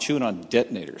saw them chewing on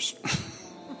detonators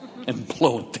and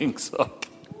blowing things up.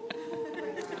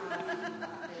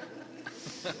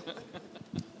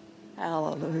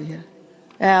 Hallelujah.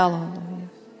 Hallelujah.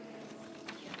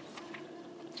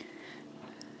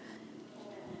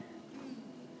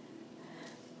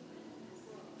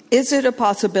 Is it a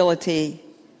possibility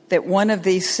that one of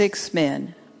these 6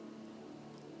 men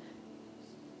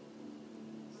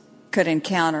could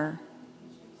encounter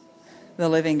the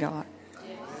living God?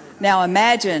 Now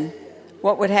imagine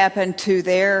what would happen to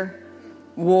their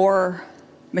war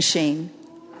machine.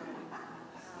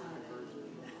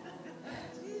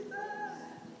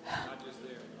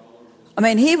 I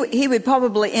mean, he would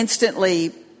probably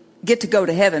instantly get to go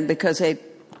to heaven because they...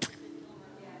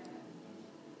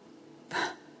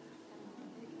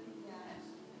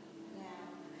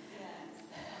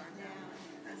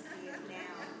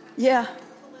 Yeah.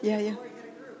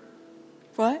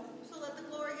 What? So let the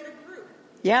glory get a group.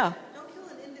 Yeah. Don't kill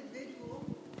an individual.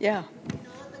 Yeah.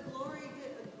 Let the glory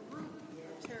get a group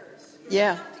of terrorists.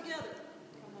 Yeah. Together.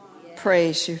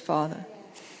 Praise you, Father.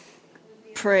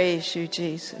 Praise you,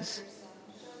 Jesus.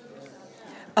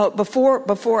 Oh,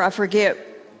 before I forget,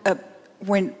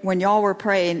 when y'all were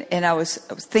praying, and I was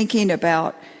thinking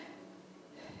about,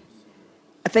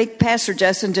 I think Pastor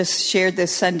Justin just shared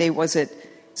this Sunday, was it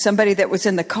somebody that was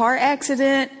in the car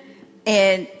accident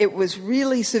and it was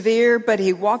really severe, but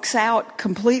he walks out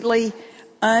completely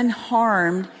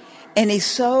unharmed, and he's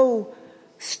so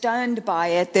stunned by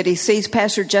it that he sees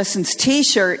Pastor Justin's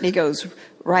T-shirt and he goes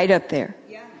right up there.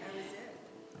 Yeah, that was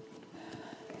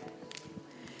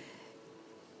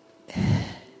it.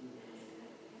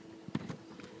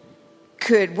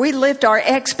 Could we lift our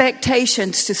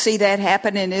expectations to see that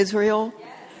happen in Israel? Yes.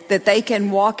 That they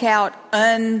can walk out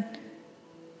unaffected.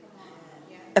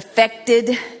 That's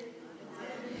it.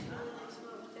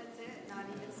 Not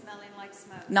even smelling like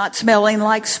smoke. Not smelling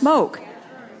like smoke.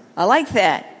 I like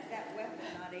that. It's that weapon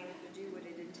not able to do what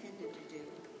it intended to do.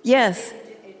 Yes.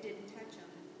 It didn't touch them.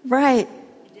 Right.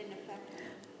 It didn't affect them.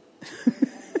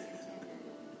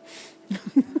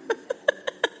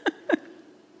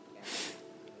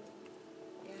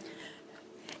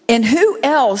 And who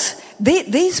else?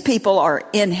 These people are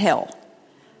in hell.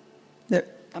 Their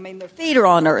feet are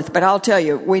on earth, but I'll tell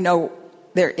you, we know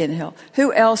they're in hell.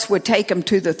 Who else would take them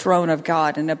to the throne of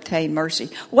God and obtain mercy?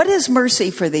 What is mercy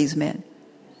for these men?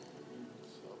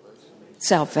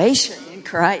 Salvation in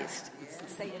Christ.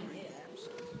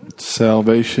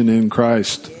 Salvation in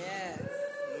Christ.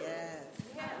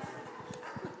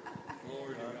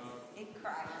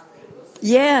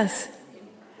 Yes.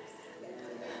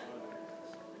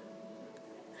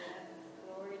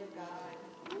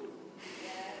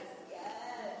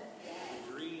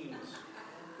 Dreams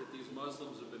that these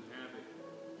Muslims have been having.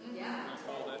 I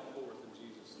call that forth in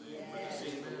Jesus' name. By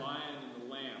seeing the lion and the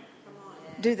lamb.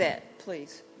 Do that,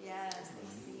 please.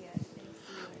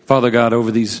 Father God,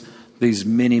 over these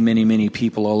many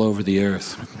people all over the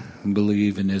earth who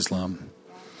believe in Islam.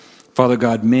 Father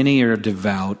God, many are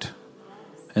devout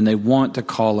and they want to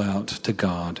call out to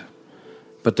God,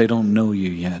 but they don't know you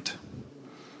yet.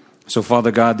 So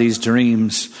Father God, these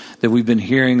dreams that we've been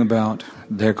hearing about,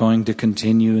 they're going to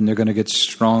continue and they're going to get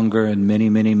stronger, and many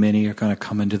are going to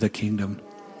come into the kingdom.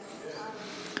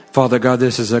 Father God,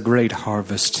 this is a great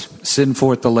harvest. Send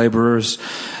forth the laborers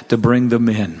to bring them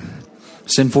in.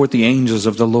 Send forth the angels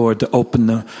of the Lord to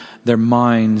open their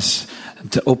minds,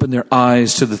 to open their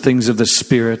eyes to the things of the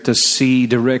Spirit, to see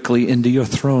directly into your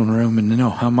throne room and know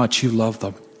how much you love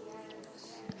them.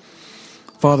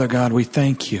 Father God, we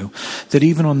thank you that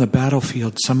even on the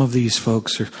battlefield, some of these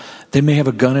folks they may have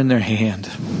a gun in their hand,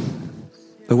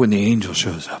 but when the angel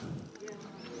shows up,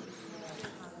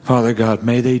 Father God,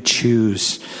 may they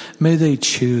choose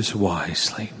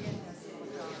wisely.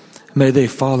 May they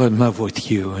fall in love with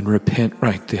you and repent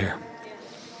right there.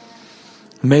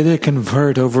 May they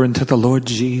convert over into the Lord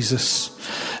Jesus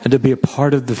and to be a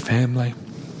part of the family.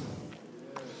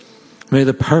 May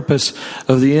the purpose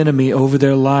of the enemy over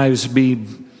their lives be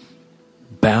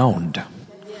bound,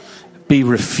 be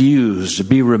refused,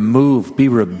 be removed, be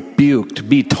rebuked,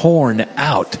 be torn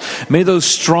out. May those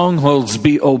strongholds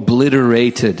be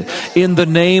obliterated. In the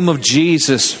name of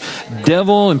Jesus,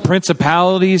 devil and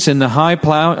principalities in the high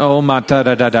plow.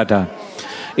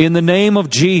 In the name of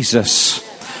Jesus,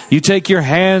 you take your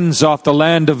hands off the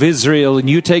land of Israel and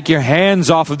you take your hands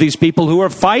off of these people who are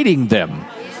fighting them.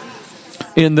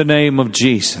 In the name of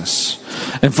Jesus.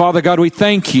 And Father God, we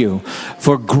thank you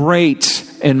for great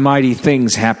and mighty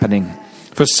things happening,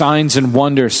 for signs and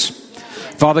wonders.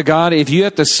 Father God, if you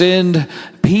have to send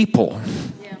people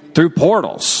through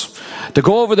portals to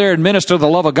go over there and minister the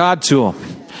love of God to them,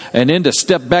 and then to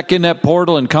step back in that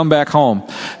portal and come back home.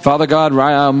 Father God,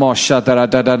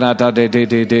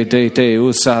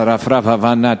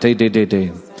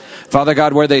 Father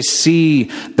God, where they see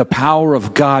the power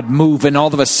of God move and all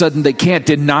of a sudden they can't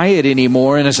deny it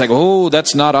anymore. And it's like, oh,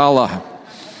 that's not Allah.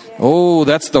 Oh,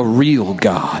 that's the real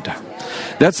God.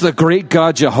 That's the great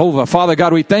God, Jehovah. Father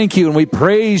God, we thank you and we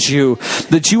praise you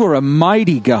that you are a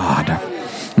mighty God.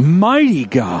 Mighty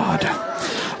God.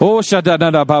 Oh, Jehovah.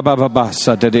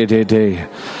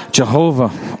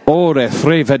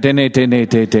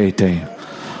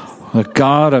 The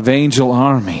God of angel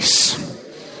armies.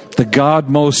 The God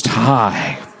most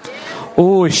high.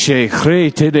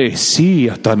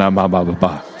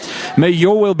 May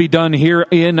your will be done here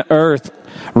in earth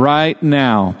right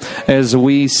now as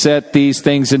we set these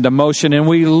things into motion and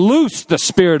we loose the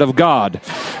Spirit of God.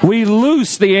 We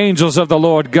loose the angels of the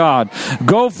Lord God.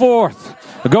 Go forth.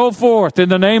 Go forth in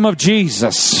the name of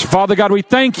Jesus. Father God, we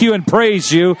thank you and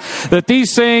praise you that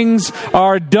these things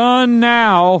are done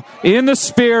now in the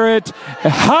Spirit.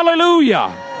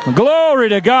 Hallelujah. Glory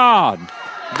to God.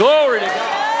 Glory to God.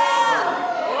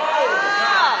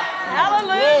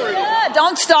 Hallelujah.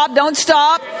 Don't stop. Don't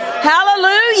stop.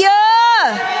 Hallelujah.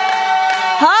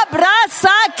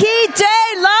 Habrasakite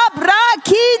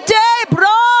labrakite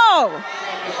bro.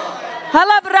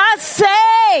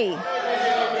 Halabrase.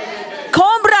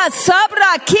 Combra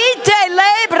sabra kite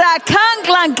lebra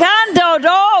kanglangando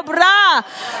dobra.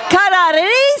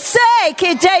 Cararise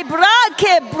kite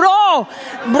brake bro.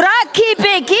 Braki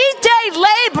begite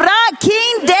lebra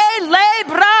kinde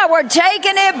lebra. We're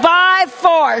taking it by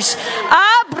force.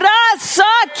 Abrasakite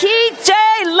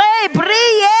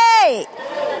lebrie.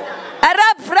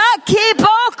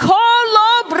 Arabrakibo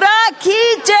kolo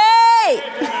brakite.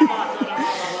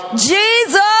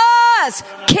 Jesus,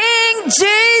 King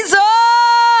Jesus,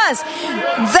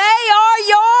 they are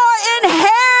your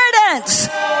inheritance.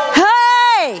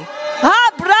 Hey,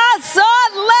 abraza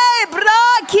le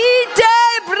brakite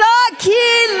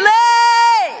brakile.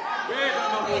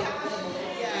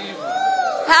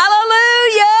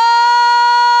 Hallelujah.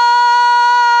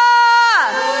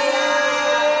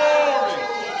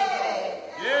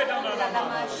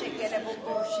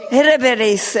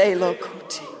 Everybody say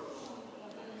lokoti.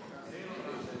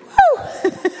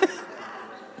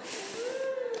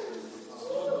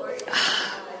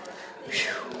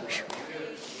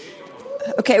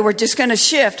 Okay, we're just going to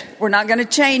shift. We're not going to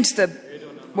change the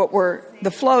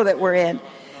flow that we're in.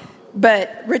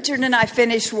 But Richard and I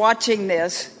finished watching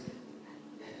this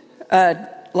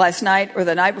last night or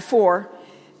the night before.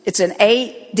 It's an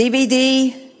 8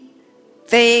 DVD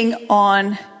thing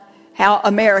on how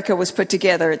America was put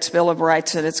together, its Bill of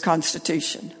Rights and its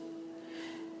Constitution.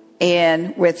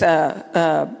 And with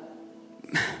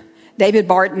David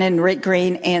Barton and Rick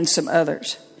Green and some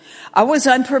others. I was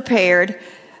unprepared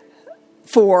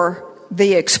for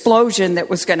the explosion that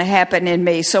was going to happen in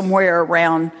me somewhere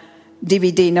around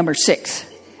DVD number 6.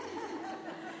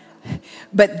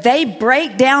 But they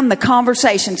break down the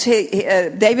conversations.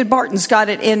 David Barton's got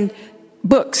it in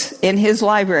books in his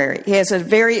library. He has a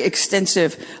very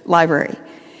extensive library.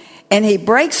 And he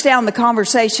breaks down the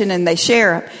conversation and they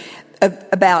share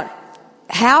about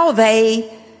how the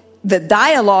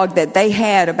dialogue that they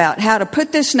had about how to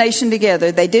put this nation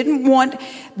together. They didn't want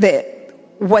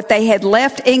what they had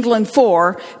left England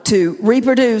for to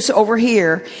reproduce over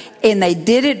here, and they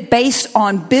did it based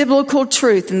on biblical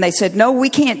truth. And they said, no, we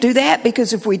can't do that,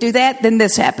 because if we do that, then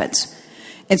this happens.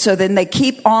 And so then they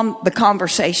keep on the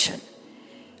conversation.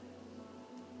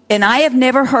 And I have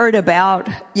never heard about,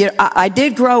 I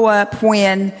did grow up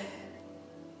when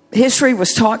history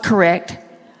was taught correct,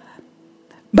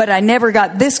 but I never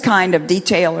got this kind of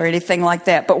detail or anything like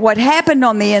that. But what happened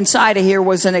on the inside of here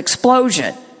was an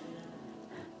explosion.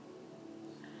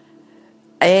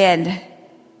 And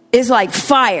it's like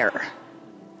fire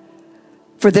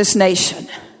for this nation.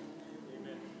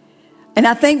 And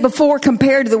I think before,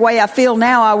 compared to the way I feel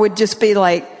now, I would just be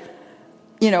like,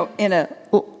 in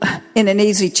an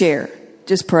easy chair.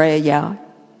 Just pray, yeah.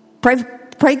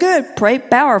 Pray good, pray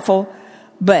powerful,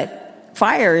 but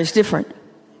fire is different.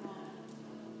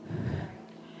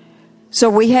 So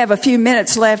we have a few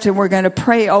minutes left, and we're going to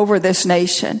pray over this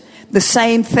nation. The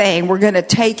same thing. We're going to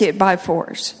take it by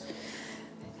force.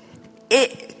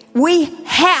 We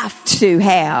have to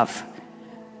have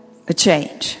a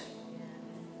change.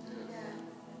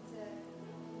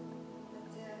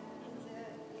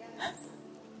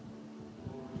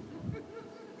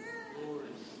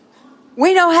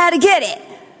 We know how to get it.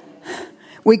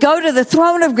 We go to the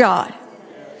throne of God,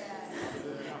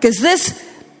 because this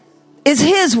is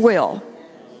His will.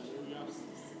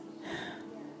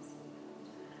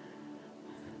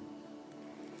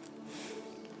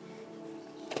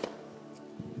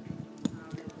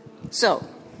 So,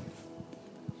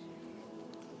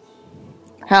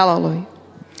 hallelujah.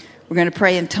 We're going to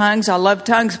pray in tongues. I love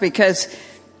tongues because,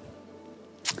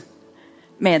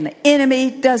 man, the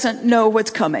enemy doesn't know what's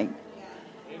coming.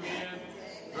 Amen.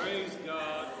 Praise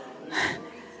God.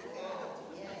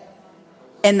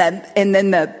 And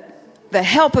then the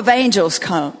help of angels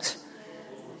comes.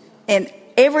 And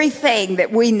everything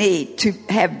that we need to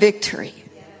have victory.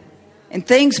 And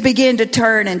things begin to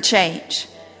turn and change.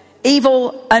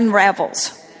 Evil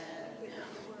unravels.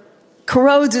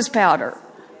 Corrodes as powder.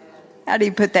 How do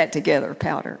you put that together,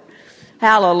 powder?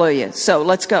 Hallelujah. So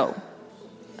let's go.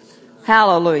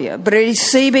 Hallelujah. We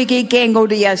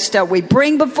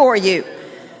bring before you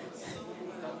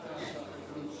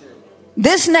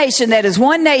this nation that is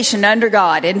one nation under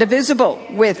God, indivisible,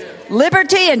 with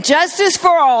liberty and justice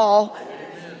for all.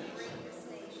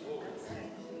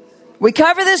 We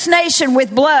cover this nation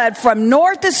with blood from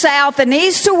north to south and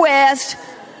east to west.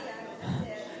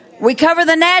 We cover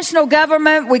the national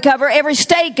government. We cover every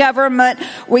state government.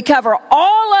 We cover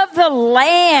all of the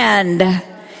land.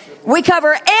 We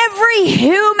cover every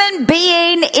human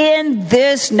being in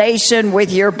this nation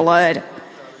with your blood.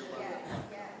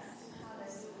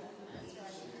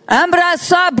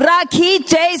 Ambrasa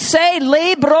brakite se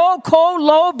libro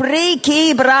ko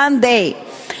briki brande.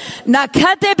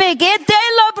 Nakate begete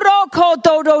labro ko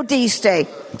todo diste.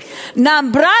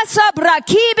 Nambrasa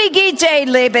brakibigite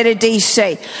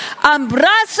liberidise.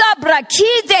 Ambrasa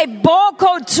brakide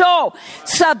boko to.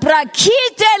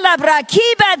 Sabrakite la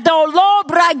brakiba dolo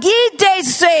bragite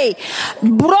se.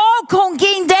 Bro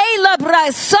konginde la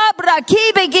brasa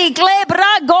brakibigi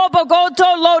glebra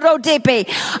gobogoto lodo dipi.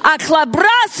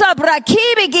 Aklabrasa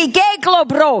brakibigi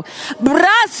geglobro.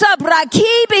 Brasa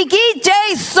brakibigi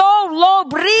de so lo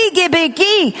brigi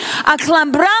bigi.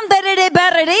 Aklambranda de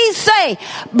beredise.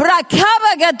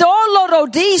 Brakaba gadolo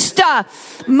rodista.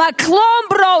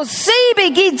 Maclombro sibi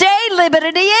gide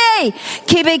liberie.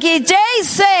 Kibigide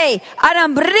se.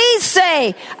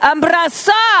 Arambrise.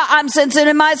 Ambrasa. I'm sensing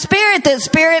in my spirit that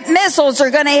spirit missiles are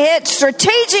going to hit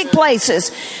strategic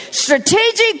places,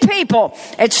 strategic people,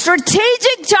 at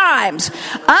strategic times.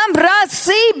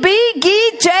 Ambrasi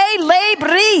bigide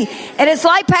labri. And it's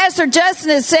like Pastor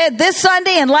Justin has said this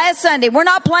Sunday and last Sunday, we're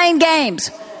not playing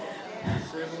games.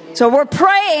 So we're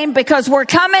praying because we're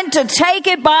coming to take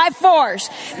it by force.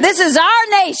 This is our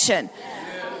nation.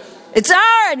 It's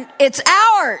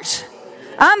ours.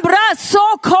 Ambra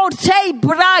sokote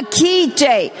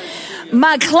brakite.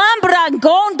 Maklambra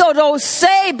gondoro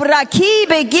se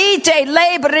brakibe gite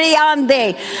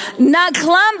lebriande.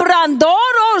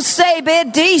 Naklambrandoro se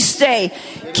bediste.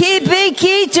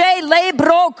 Kibikite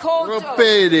lebro koto.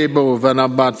 Ropede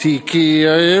bovanabatiki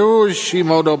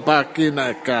eushimodo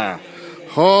pakinaka.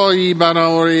 Hoi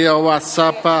banaori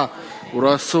awasapa.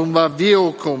 Urasumba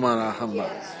vio komarahama.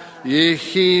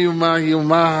 Yehi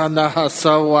umahana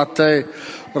hasawate.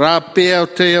 Rapeo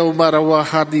teo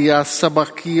marawahadia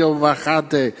sabakio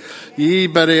mahade.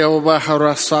 Ibereo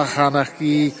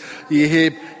maharasahanaki.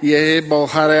 Yehe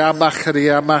mohare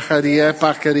amakaria maharia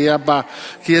pakaria ba.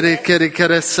 Kere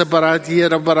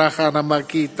sabaradiera barahana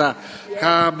makita.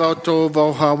 Kamoto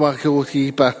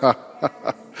bohamakuhipa.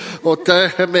 O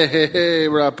teheme he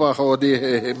rapahodi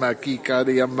he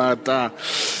makikaria mata.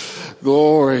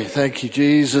 Glory, thank you,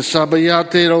 Jesus.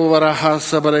 Sabayate ro varaha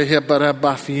sabarehe para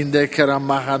bafinde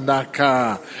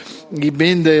karamahanaka.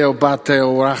 Ibinde o bate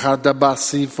o rahada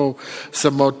basifo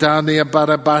samotania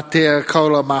para bate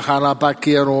kola mahana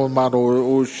bakiro maro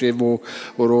ushivu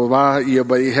urova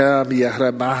yabaiha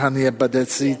miyahra mahania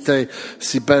badesite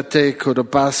sibete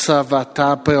kurabasa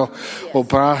vatapeo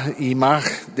obra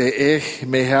imach de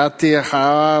mehati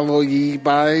halo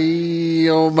ibai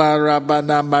o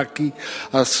marabana maki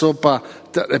asopa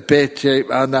repete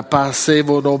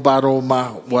anapasevo no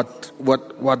baroma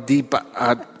what deepa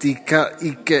atika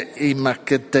ike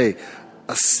imakete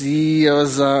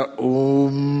asioza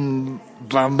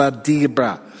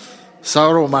bambadibra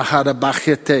saro mahada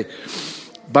bachete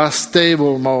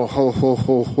bastevo mo ho ho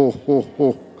ho ho ho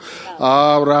ho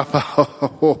rapa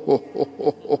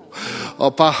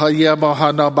opahaya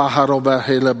mohana baharo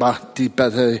bahele bahti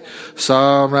pete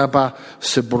samrapa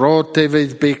sibrote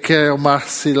vebeke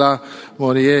masila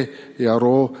morie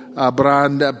yaro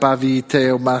abrand bavite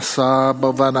masa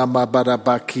bavana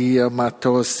mabarabaki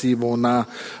matosi mona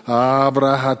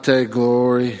abrahate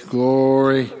glory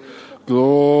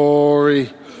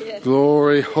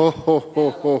ho ho ho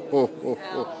ho ho ho.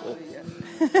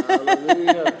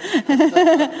 Hallelujah.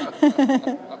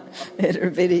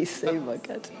 Everybody say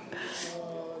bakat.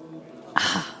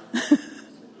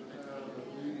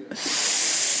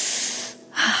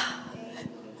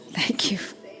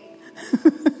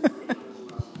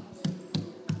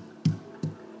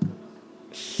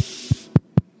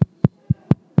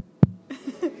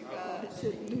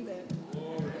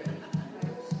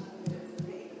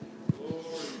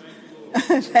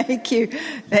 Thank you.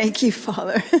 Thank you,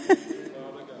 Father.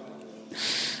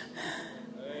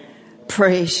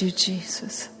 Praise you,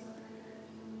 Jesus.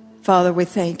 Father, we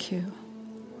thank you.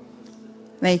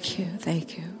 Thank you.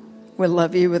 We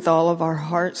love you with all of our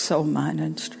heart, soul, mind,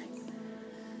 and strength.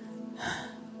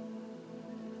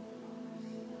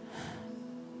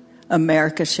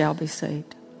 America shall be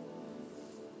saved.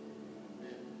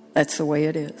 That's the way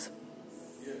it is.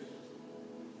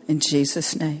 In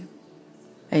Jesus' name,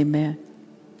 amen.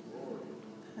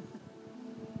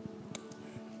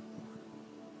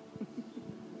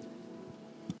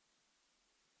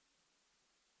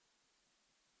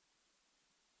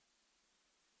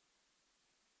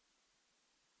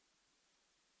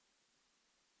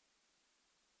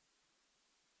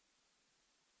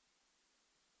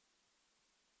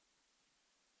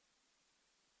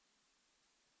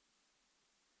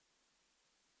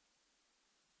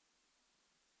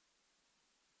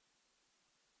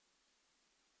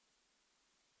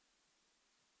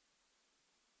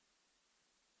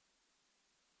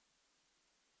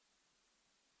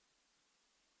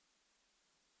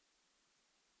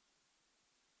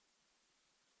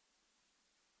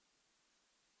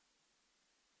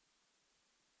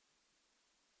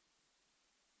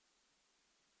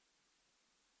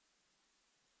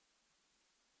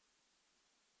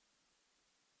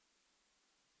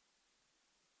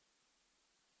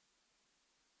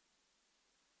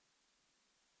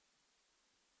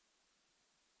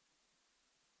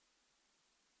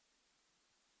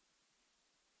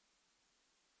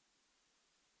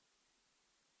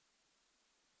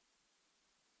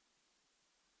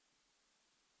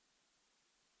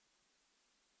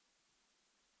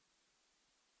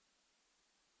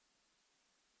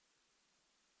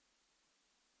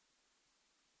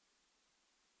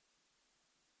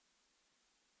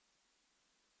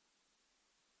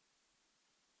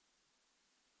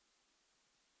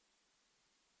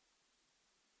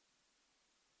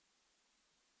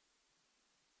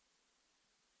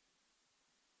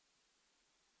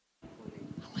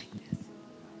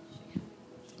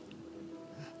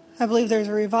 I believe there's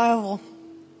a revival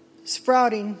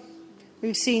sprouting.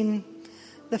 We've seen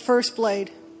the first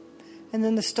blade, and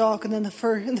then the stalk, and then the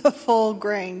full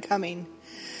grain coming.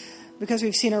 Because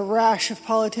we've seen a rash of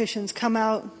politicians come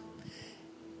out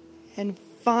and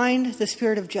find the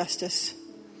spirit of justice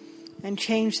and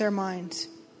change their minds.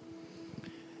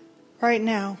 Right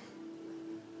now,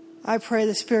 I pray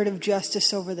the spirit of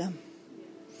justice over them,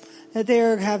 that they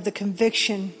have the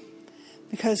conviction,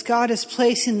 because God is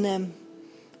placing them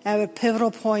at a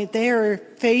pivotal point. They are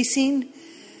facing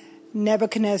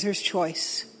Nebuchadnezzar's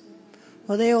choice.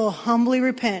 Well, they will humbly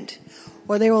repent,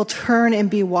 or they will turn and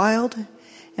be wild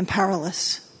and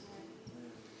powerless.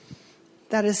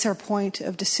 That is our point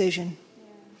of decision.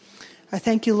 I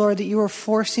thank you, Lord, that you are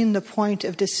forcing the point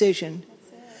of decision.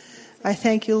 I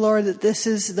thank you, Lord, that this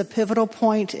is the pivotal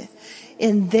point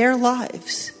in their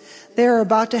lives. They are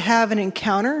about to have an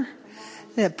encounter.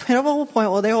 The pivotal point,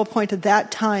 well, they will point to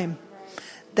that time,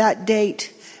 that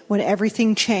date, when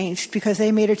everything changed, because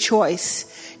they made a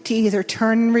choice to either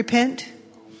turn and repent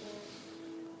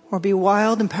or be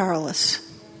wild and powerless.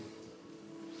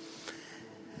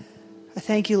 I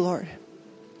thank you, Lord,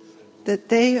 that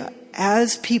they,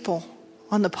 as people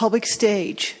on the public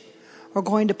stage, are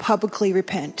going to publicly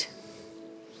repent.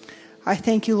 I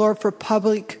thank you, Lord, for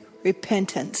public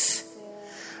repentance.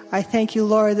 I thank you,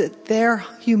 Lord, that their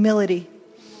humility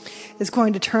is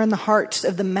going to turn the hearts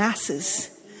of the masses.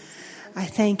 I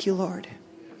thank you, Lord,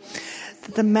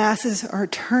 that the masses are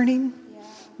turning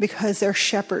because their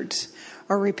shepherds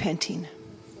are repenting.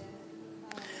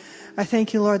 I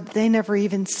thank you, Lord, that they never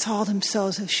even saw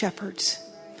themselves as shepherds.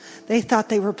 They thought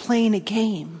they were playing a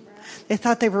game. They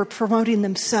thought they were promoting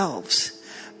themselves.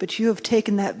 But you have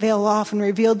taken that veil off and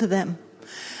revealed to them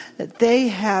that they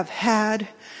have had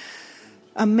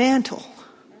a mantle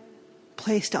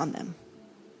placed on them.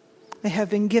 They have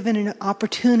been given an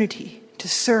opportunity to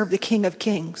serve the King of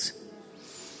Kings.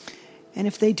 And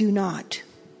if they do not,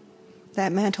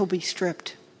 that mantle will be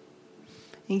stripped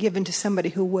and given to somebody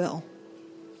who will.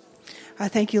 I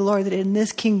thank you, Lord, that in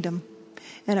this kingdom,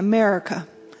 in America,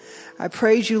 I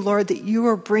praise you, Lord, that you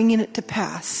are bringing it to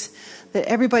pass, that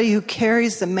everybody who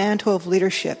carries the mantle of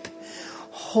leadership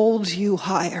holds you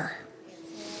higher.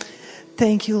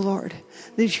 Thank you, Lord,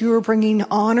 that you are bringing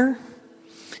honor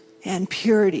and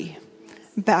purity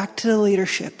back to the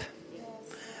leadership.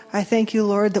 I thank you,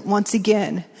 Lord, that once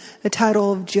again, the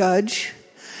title of judge,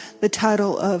 the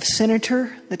title of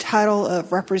senator, the title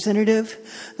of representative,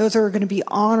 those are going to be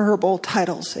honorable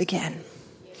titles again.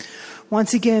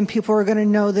 Once again, people are going to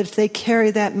know that if they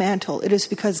carry that mantle, it is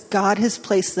because God has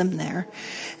placed them there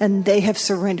and they have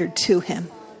surrendered to him.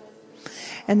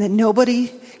 And that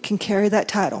nobody can carry that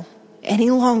title any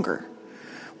longer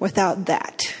without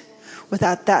that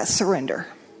surrender.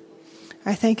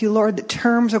 I thank you, Lord, that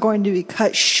terms are going to be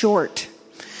cut short.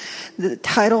 The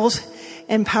titles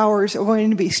and powers are going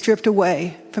to be stripped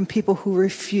away from people who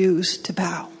refuse to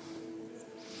bow.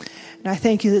 And I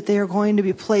thank you that they are going to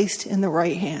be placed in the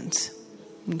right hands.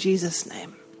 In Jesus'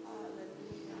 name.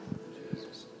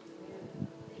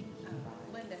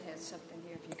 Linda has something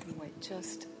here, if you can wait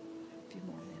just a few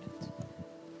more minutes.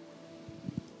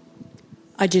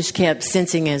 I just kept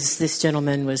sensing as this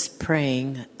gentleman was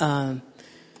praying,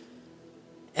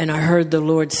 and I heard the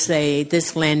Lord say,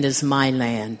 "This land is my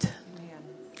land.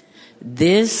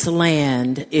 This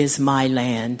land is my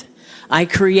land. I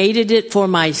created it for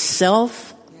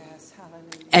myself,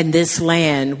 and this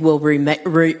land will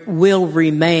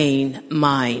remain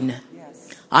mine.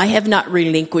 I have not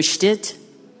relinquished it."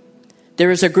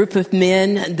 There is a group of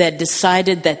men that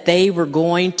decided that they were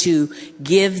going to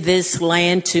give this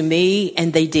land to me,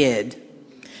 and they did.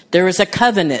 There is a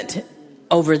covenant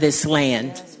over this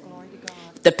land.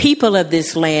 The people of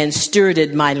this land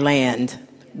stewarded my land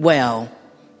well.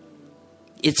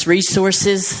 Its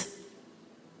resources,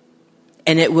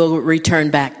 and it will return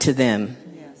back to them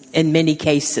in many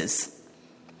cases.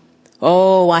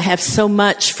 Oh, I have so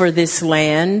much for this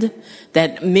land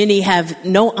that many have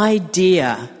no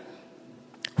idea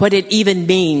what it even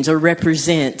means or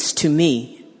represents to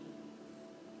me.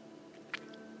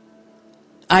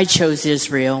 I chose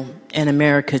Israel, and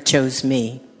America chose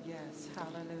me.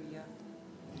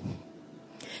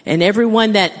 And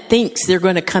everyone that thinks they're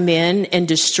going to come in and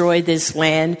destroy this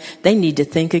land, they need to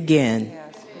think again.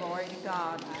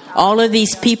 All of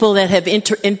these people that have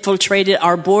infiltrated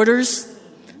our borders,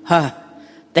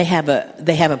 they have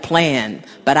a plan,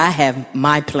 but I have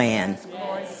my plan.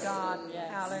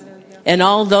 And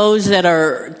all those that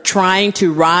are trying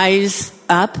to rise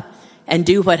up and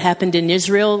do what happened in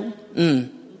Israel,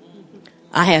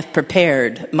 I have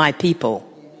prepared my people.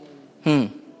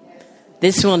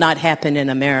 This will not happen in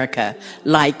America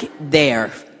like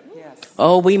there.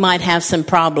 Oh, we might have some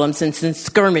problems and some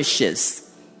skirmishes,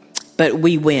 but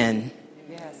we win.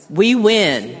 We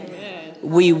win.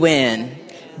 We win.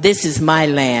 This is my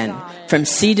land, from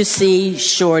sea to sea,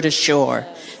 shore to shore.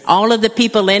 All of the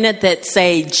people in it that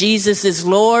say Jesus is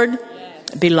Lord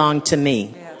belong to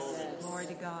me.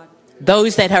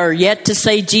 Those that are yet to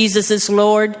say Jesus is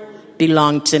Lord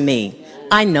belong to me.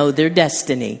 I know their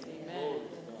destiny.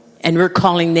 And we're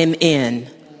calling them in.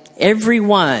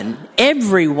 Everyone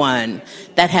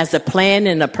that has a plan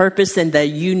and a purpose in the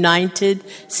United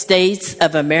States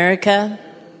of America,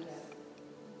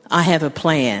 I have a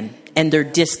plan, and their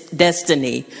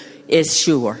destiny is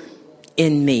sure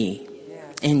in me.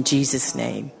 In Jesus'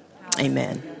 name,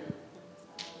 amen.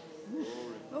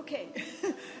 Okay.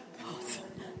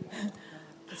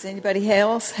 Does anybody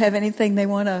else have anything they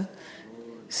want to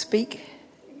speak?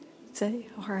 Say?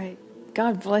 All right.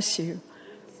 God bless you.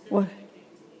 What?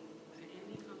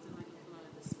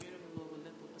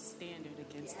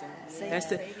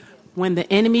 When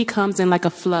the enemy comes in like a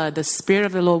flood, the Spirit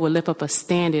of the Lord will lift up a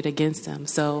standard against them.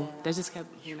 So they just kept,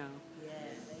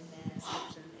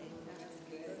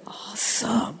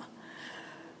 Awesome.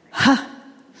 Huh.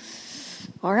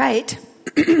 All right.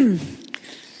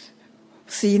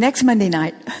 See you next Monday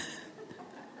night.